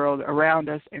the world around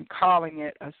us and calling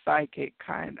it a psychic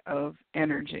kind of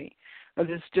energy.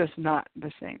 But it's just not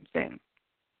the same thing.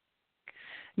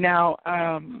 Now,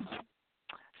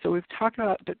 so we've talked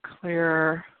about the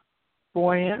clairvoyance,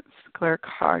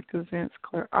 claircognizance,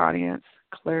 clairaudience,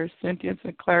 Clairsentience,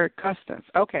 and Clairgustance.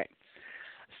 Okay,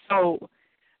 so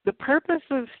the purpose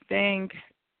of staying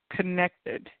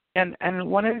connected, and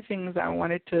one of the things I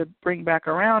wanted to bring back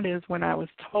around is when I was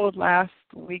told last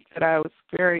week that I was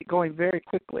going very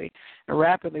quickly and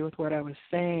rapidly with what I was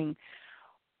saying,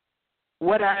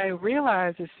 what I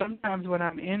realize is sometimes when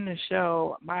I'm in the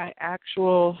show, my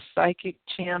actual psychic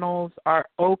channels are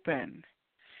open.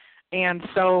 And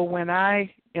so when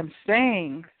I am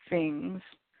saying things,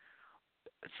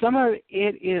 some of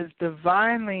it is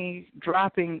divinely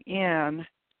dropping in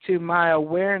to my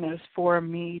awareness for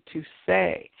me to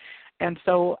say. And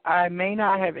so I may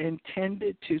not have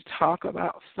intended to talk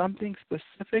about something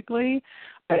specifically,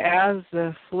 but as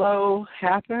the flow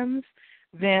happens,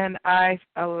 then I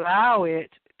allow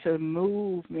it to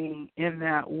move me in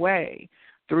that way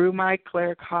through my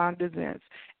claircognizance.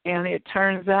 And it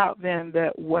turns out then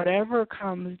that whatever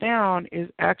comes down is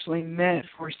actually meant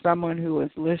for someone who is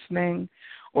listening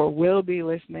or will be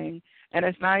listening. And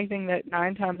it's not anything that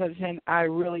 9 times out of 10 I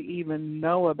really even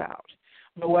know about.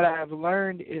 But what I've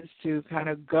learned is to kind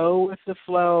of go with the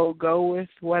flow, go with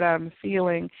what I'm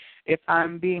feeling. If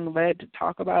I'm being led to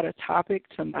talk about a topic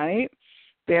tonight,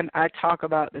 then I talk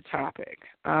about the topic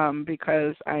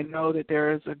because I know that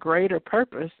there is a greater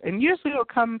purpose. And usually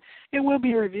it will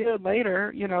be revealed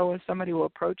later, when somebody will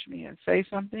approach me and say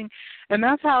something. And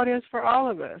that's how it is for all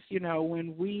of us.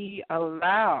 When we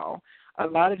allow, a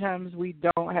lot of times we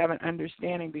don't have an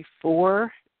understanding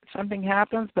before something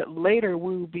happens, but later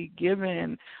we will be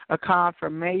given a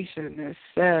confirmation that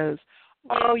says,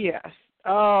 oh, yes,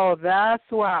 oh, that's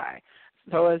why.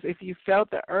 So as if you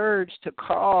felt the urge to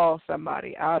call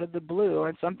somebody out of the blue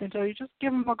and something told you, just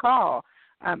give them a call,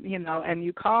 and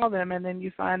you call them, and then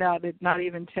you find out that not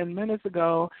even 10 minutes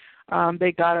ago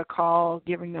they got a call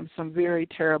giving them some very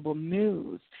terrible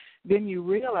news. Then you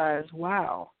realize,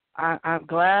 wow, I'm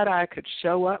glad I could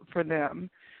show up for them.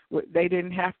 They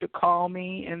didn't have to call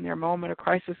me in their moment of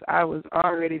crisis. I was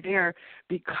already there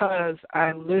because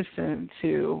I listened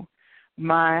to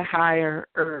my higher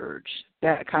urge,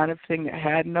 that kind of thing that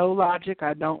had no logic.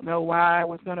 I don't know why I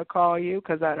was going to call you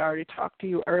because I'd already talked to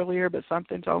you earlier, but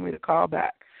something told me to call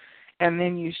back. And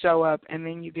then you show up, and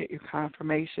then you get your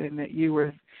confirmation that you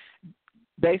were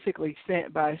basically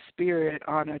sent by Spirit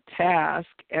on a task,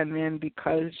 and then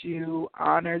because you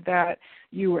honored that,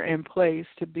 you were in place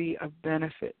to be of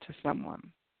benefit to someone.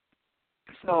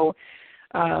 So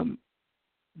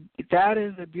that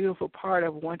is a beautiful part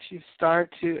of once you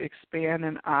start to expand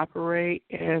and operate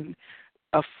in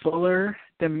a fuller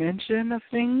dimension of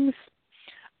things.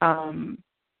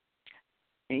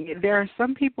 There are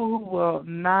some people who will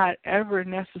not ever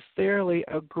necessarily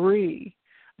agree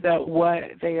that what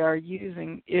they are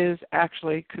using is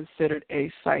actually considered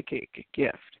a psychic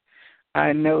gift.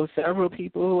 I know several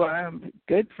people who I'm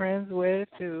good friends with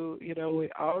who, we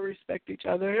all respect each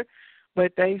other,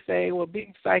 but they say, well,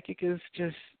 being psychic is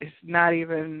just, it's not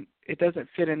even, it doesn't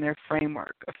fit in their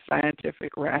framework of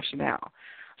scientific rationale.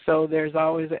 So there's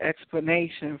always an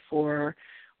explanation for,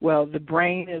 well, the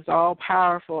brain is all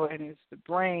powerful, and it's the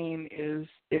brain is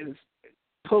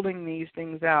pulling these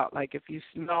things out. Like if you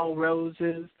smell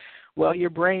roses, well,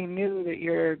 your brain knew that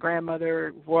your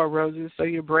grandmother wore roses, so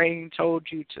your brain told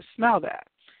you to smell that.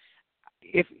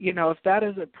 If that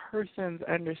is a person's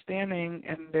understanding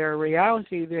and their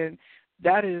reality, then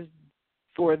that is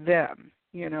for them,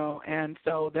 And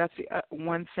so that's the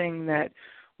one thing that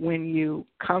when you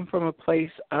come from a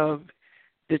place of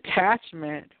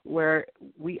detachment where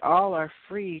we all are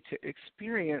free to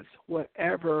experience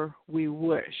whatever we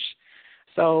wish.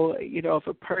 So, if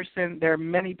a person, there are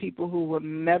many people who will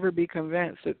never be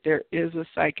convinced that there is a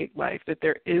psychic life, that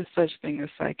there is such thing as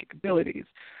psychic abilities.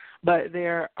 But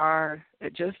there are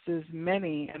just as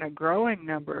many and a growing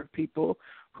number of people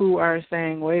who are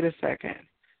saying, wait a second,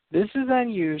 this is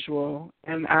unusual,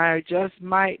 and I just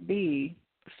might be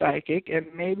psychic, and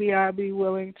maybe I'll be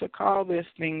willing to call this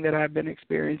thing that I've been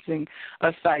experiencing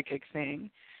a psychic thing.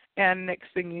 And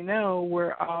next thing you know,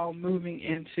 we're all moving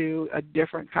into a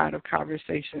different kind of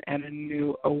conversation and a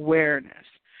new awareness,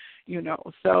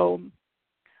 So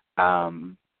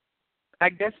I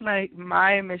guess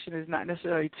my mission is not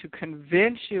necessarily to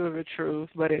convince you of a truth,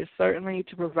 but it's certainly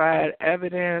to provide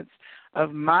evidence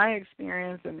of my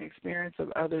experience and the experience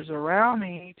of others around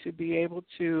me to be able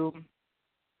to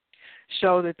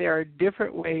show that there are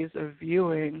different ways of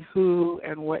viewing who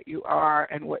and what you are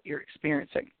and what you're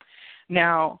experiencing.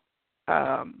 Now,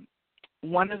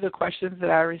 one of the questions that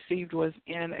I received was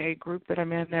in a group that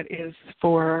I'm in that is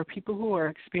for people who are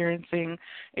experiencing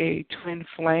a twin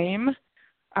flame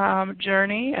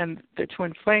journey, and the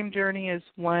twin flame journey is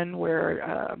one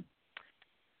where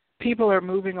people are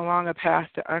moving along a path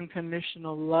to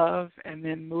unconditional love and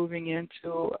then moving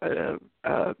into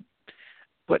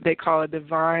what they call a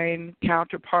divine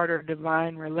counterpart or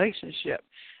divine relationship.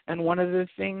 And one of the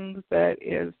things that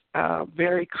is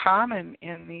very common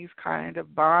in these kind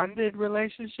of bonded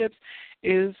relationships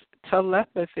is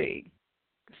telepathy.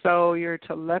 So your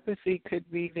telepathy could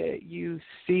be that you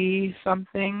see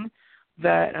something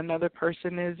that another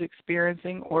person is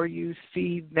experiencing, or you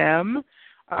see them.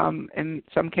 In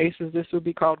some cases, this would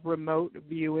be called remote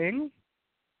viewing.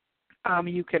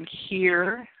 You can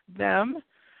hear them,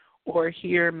 or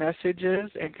hear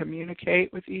messages and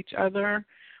communicate with each other.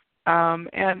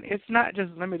 And it's not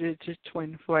just limited to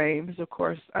twin flames. Of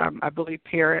course, I believe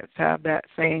parents have that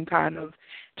same kind of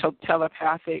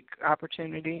telepathic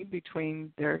opportunity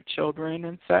between their children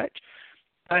and such.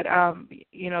 But,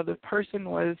 the person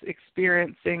was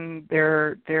experiencing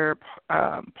their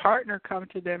partner come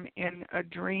to them in a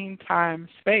dream time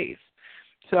space.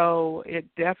 So it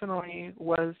definitely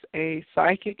was a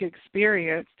psychic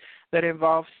experience that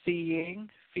involved seeing,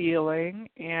 feeling,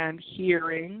 and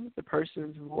hearing the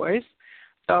person's voice.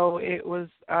 So it was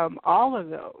all of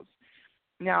those.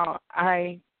 Now,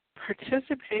 I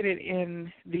participated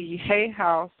in the Hay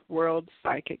House World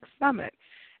Psychic Summit.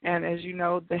 And as you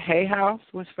know, the Hay House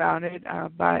was founded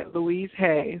by Louise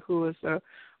Hay, who is a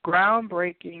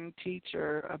groundbreaking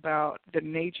teacher about the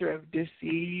nature of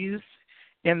disease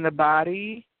in the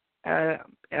body as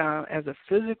a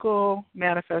physical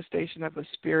manifestation of a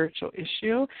spiritual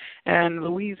issue. And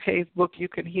Louise Hay's book, You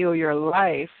Can Heal Your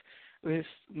Life, is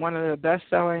one of the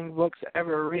best-selling books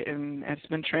ever written. It's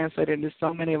been translated into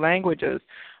so many languages.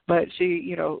 But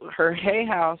she, her Hay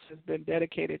House has been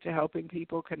dedicated to helping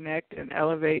people connect and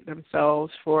elevate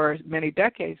themselves for many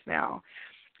decades now.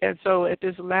 And so at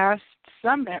this last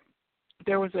summit,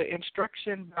 there was an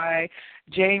instruction by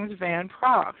James Van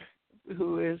Praagh,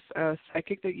 who is a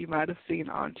psychic that you might have seen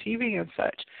on TV and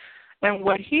such. And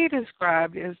what he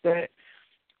described is that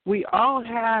we all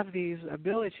have these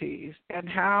abilities, and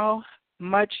how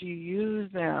much you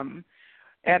use them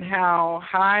and how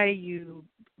high you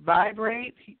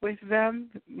vibrate with them,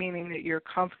 meaning that you're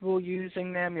comfortable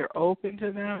using them, you're open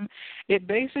to them, it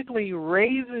basically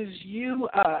raises you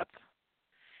up.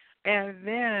 And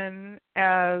then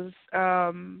as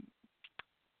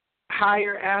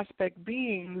higher aspect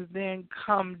beings then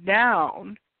come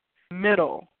down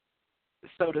middle,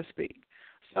 so to speak.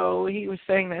 So he was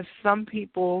saying that some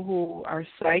people who are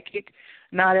psychic,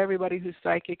 not everybody who's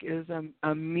psychic is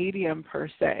a medium per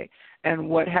se. And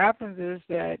what happens is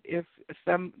that if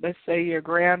let's say your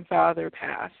grandfather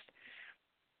passed,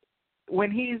 when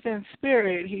he's in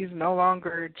spirit, he's no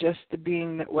longer just the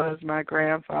being that was my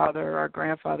grandfather or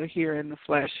grandfather here in the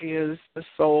flesh. He is the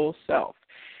soul self.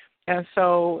 And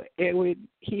so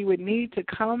he would need to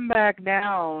come back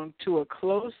down to a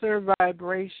closer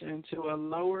vibration, to a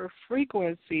lower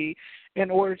frequency in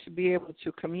order to be able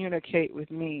to communicate with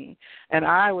me. And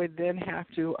I would then have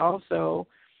to also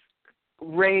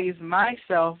raise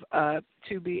myself up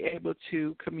to be able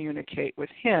to communicate with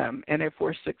him. And if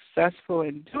we're successful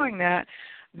in doing that,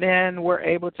 then we're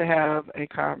able to have a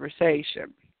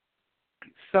conversation.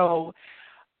 So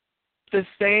the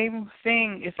same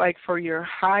thing is like for your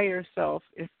higher self.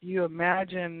 If you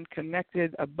imagine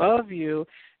connected above you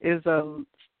is a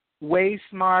way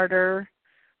smarter,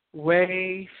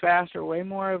 way faster, way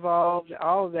more evolved,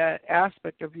 all of that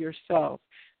aspect of yourself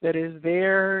that is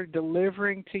there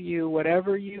delivering to you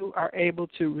whatever you are able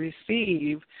to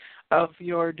receive of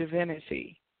your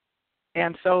divinity.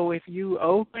 And so if you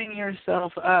open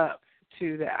yourself up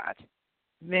to that,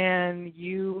 then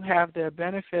you have the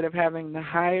benefit of having the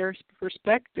higher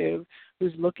perspective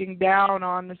who's looking down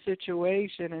on the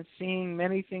situation and seeing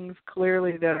many things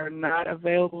clearly that are not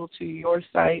available to your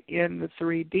sight in the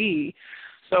 3D.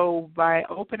 So by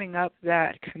opening up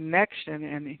that connection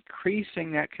and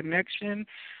increasing that connection,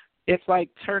 it's like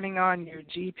turning on your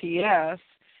GPS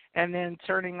and then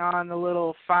turning on the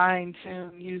little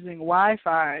fine-tune using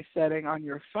Wi-Fi setting on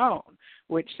your phone,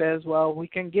 which says, well, we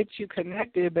can get you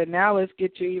connected, but now let's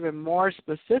get you even more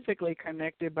specifically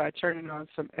connected by turning on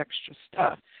some extra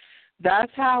stuff.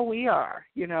 That's how we are.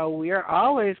 We are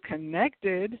always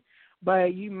connected,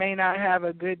 but you may not have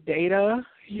a good data,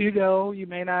 you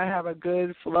may not have a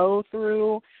good flow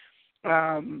through.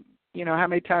 How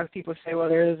many times people say, well,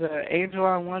 there's an angel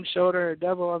on one shoulder, a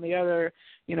devil on the other,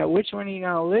 which one are you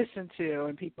going to listen to?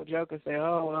 And people joke and say,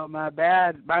 oh, well, my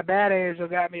bad angel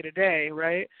got me today,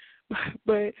 right?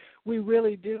 But we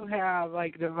really do have,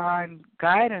 divine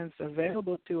guidance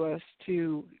available to us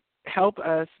to help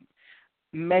us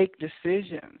make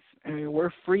decisions. I mean,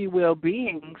 we're free will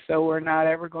beings, so we're not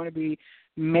ever going to be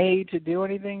made to do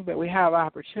anything, but we have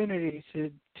opportunities to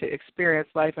experience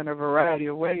life in a variety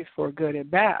of ways for good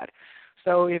and bad.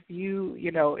 So if you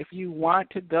want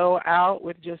to go out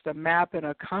with just a map and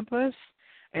a compass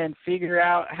and figure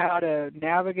out how to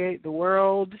navigate the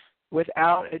world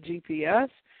without a GPS,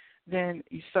 then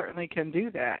you certainly can do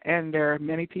that. And there are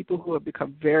many people who have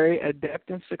become very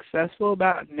adept and successful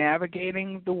about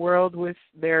navigating the world with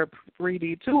their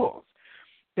 3D tools.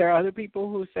 There are other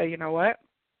people who say, you know what,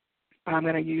 I'm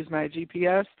going to use my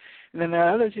GPS. And then there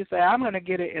are others who say, I'm going to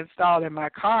get it installed in my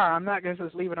car. I'm not going to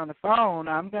just leave it on the phone.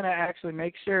 I'm going to actually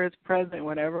make sure it's present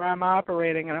whenever I'm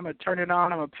operating, and I'm going to turn it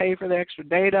on. I'm going to pay for the extra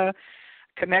data,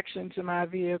 connection to my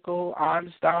vehicle,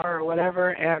 OnStar or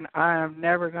whatever, and I'm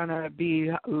never going to be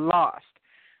lost.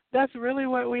 That's really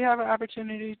what we have an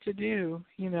opportunity to do,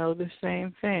 the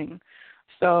same thing.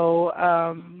 So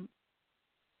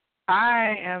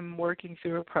I am working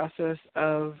through a process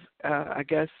of,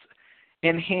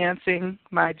 enhancing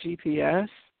my GPS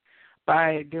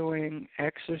by doing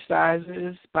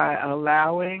exercises, by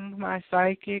allowing my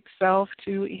psychic self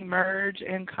to emerge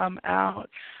and come out,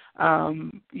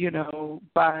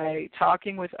 by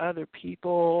talking with other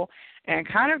people and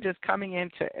kind of just coming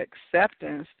into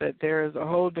acceptance that there is a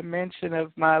whole dimension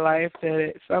of my life that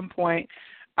at some point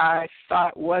I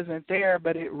thought wasn't there,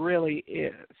 but it really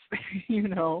is,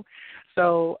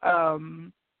 So,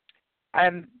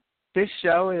 and this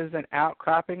show is an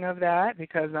outcropping of that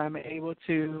because I'm able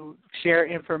to share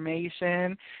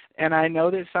information, and I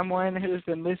know that someone who's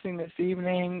been listening this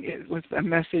evening, it was a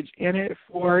message in it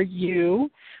for you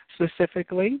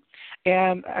specifically.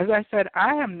 And as I said,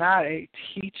 I am not a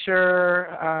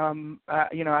teacher. I'm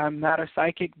not a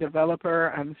psychic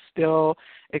developer. I'm still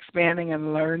expanding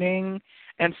and learning.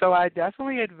 And so I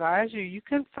definitely advise you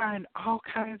can find all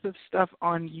kinds of stuff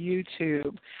on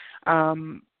YouTube.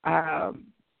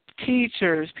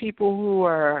 Teachers,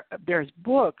 people there's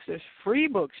books, there's free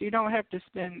books. You don't have to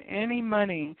spend any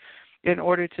money in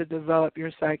order to develop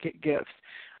your psychic gifts.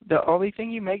 The only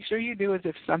thing you make sure you do is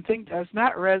if something does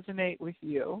not resonate with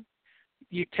you,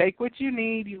 you take what you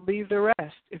need, you leave the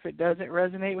rest. If it doesn't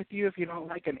resonate with you, if you don't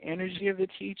like an energy of the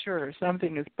teacher or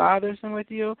something is bothersome with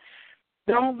you,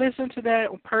 don't listen to that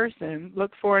person.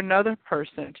 Look for another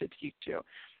person to teach you.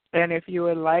 And if you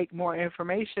would like more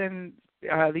information,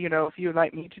 if you would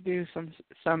like me to do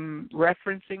some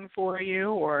referencing for you,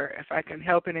 or if I can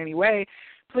help in any way,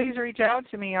 please reach out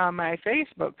to me on my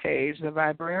Facebook page, The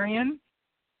Viberarian,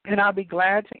 and I'll be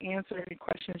glad to answer any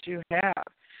questions you have.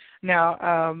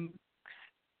 Now,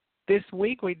 this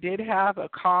week we did have a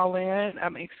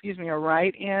a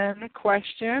write-in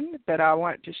question that I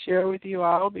want to share with you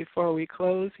all before we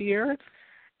close here,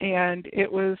 and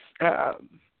it was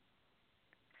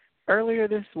earlier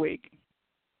this week.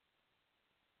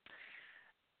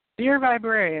 Dear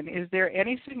Viberarian, is there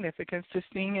any significance to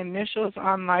seeing initials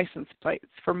on license plates?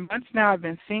 For months now, I've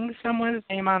been seeing someone's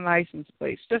name on license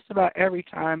plates just about every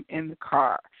time in the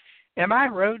car. Am I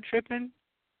road tripping?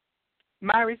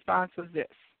 My response was this.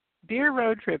 Dear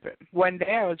road tripping, one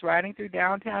day I was riding through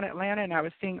downtown Atlanta and I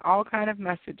was seeing all kinds of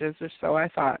messages, or so I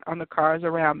thought, on the cars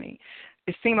around me.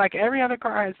 It seemed like every other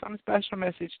car had some special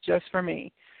message just for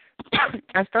me.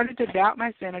 I started to doubt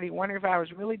my sanity, wondering if I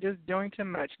was really just doing too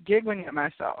much, giggling at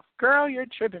myself. Girl, you're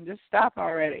tripping. Just stop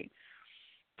already.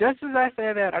 Just as I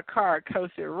said that, a car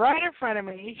coasted right in front of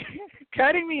me,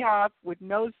 cutting me off with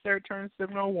no turn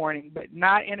signal warning, but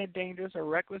not in a dangerous or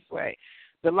reckless way.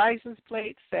 The license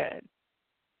plate said,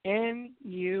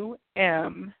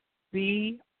 NUMBRLK.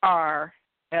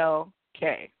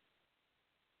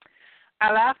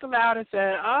 I laughed aloud and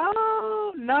said,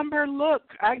 oh, number, look,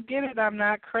 I get it. I'm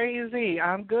not crazy.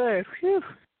 I'm good. Whew.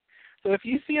 So if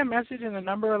you see a message in the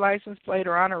number or license plate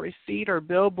or on a receipt or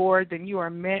billboard, then you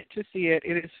are meant to see it.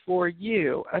 It is for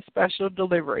you, a special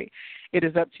delivery. It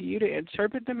is up to you to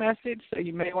interpret the message, so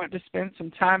you may want to spend some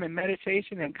time in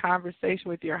meditation and conversation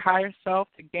with your higher self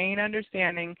to gain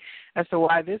understanding as to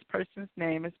why this person's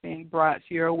name is being brought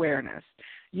to your awareness.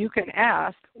 You can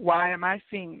ask, why am I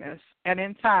seeing this? And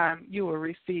in time, you will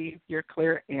receive your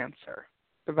clear answer.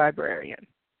 The Viberarian.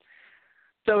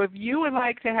 So if you would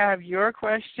like to have your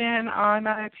question on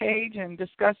my page and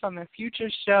discuss on the future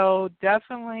show,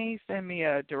 definitely send me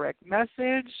a direct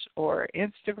message or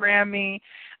Instagram me.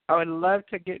 I would love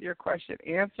to get your question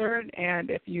answered. And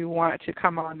if you want to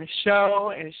come on the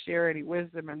show and share any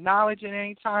wisdom and knowledge at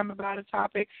any time about a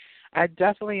topic, I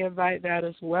definitely invite that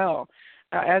as well.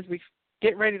 As we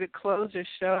get ready to close the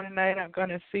show tonight, I'm going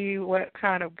to see what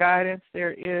kind of guidance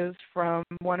there is from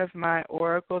one of my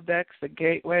oracle decks, the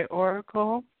Gateway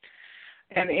Oracle.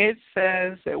 And it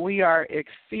says that we are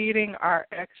exceeding our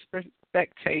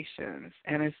expectations.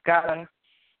 And it's got a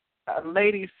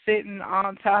lady sitting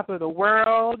on top of the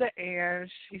world, and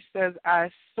she says, I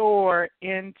soar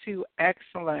into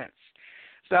excellence.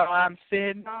 So I'm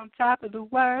sitting on top of the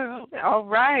world. All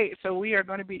right. So we are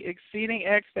going to be exceeding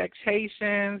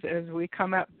expectations as we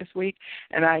come up this week.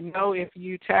 And I know if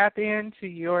you tap into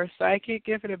your psychic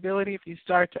gift and ability, if you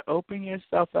start to open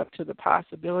yourself up to the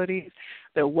possibilities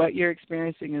that what you're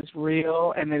experiencing is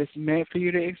real and that it's meant for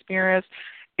you to experience,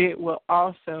 it will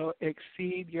also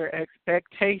exceed your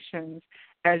expectations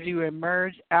as you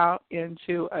emerge out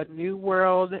into a new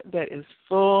world that is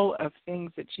full of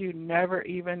things that you never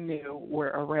even knew were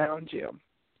around you.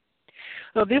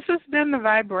 So this has been the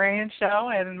Viberarian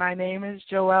Show, and my name is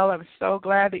Joelle. I'm so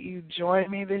glad that you joined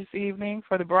me this evening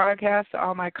for the broadcast. To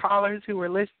all my callers who were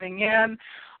listening in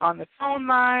on the phone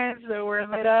lines that were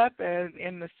lit up and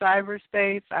in the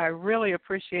cyberspace, I really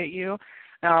appreciate you.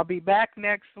 Now, I'll be back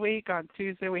next week. On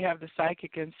Tuesday, we have the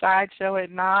Psychic Inside Show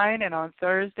at 9, and on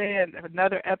Thursday,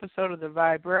 another episode of the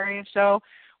Viberarian Show.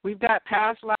 We've got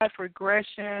past life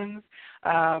regressions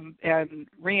and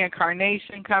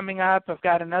reincarnation coming up. I've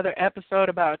got another episode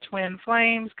about twin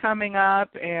flames coming up,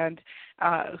 and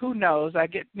who knows, I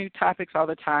get new topics all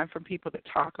the time from people to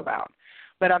talk about.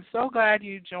 But I'm so glad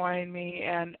you joined me,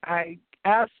 and I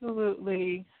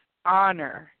absolutely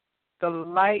honor the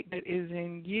light that is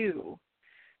in you,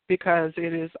 because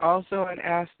it is also an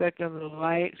aspect of the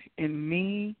light in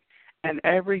me and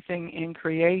everything in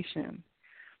creation.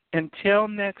 Until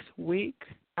next week,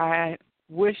 I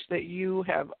wish that you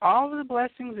have all of the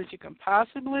blessings that you can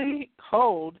possibly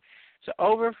hold to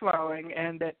overflowing,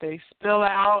 and that they spill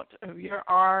out of your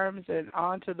arms and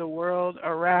onto the world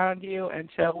around you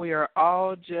until we are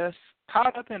all just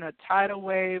caught up in a tidal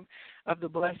wave of the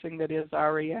blessing that is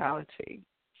our reality.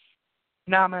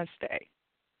 Namaste.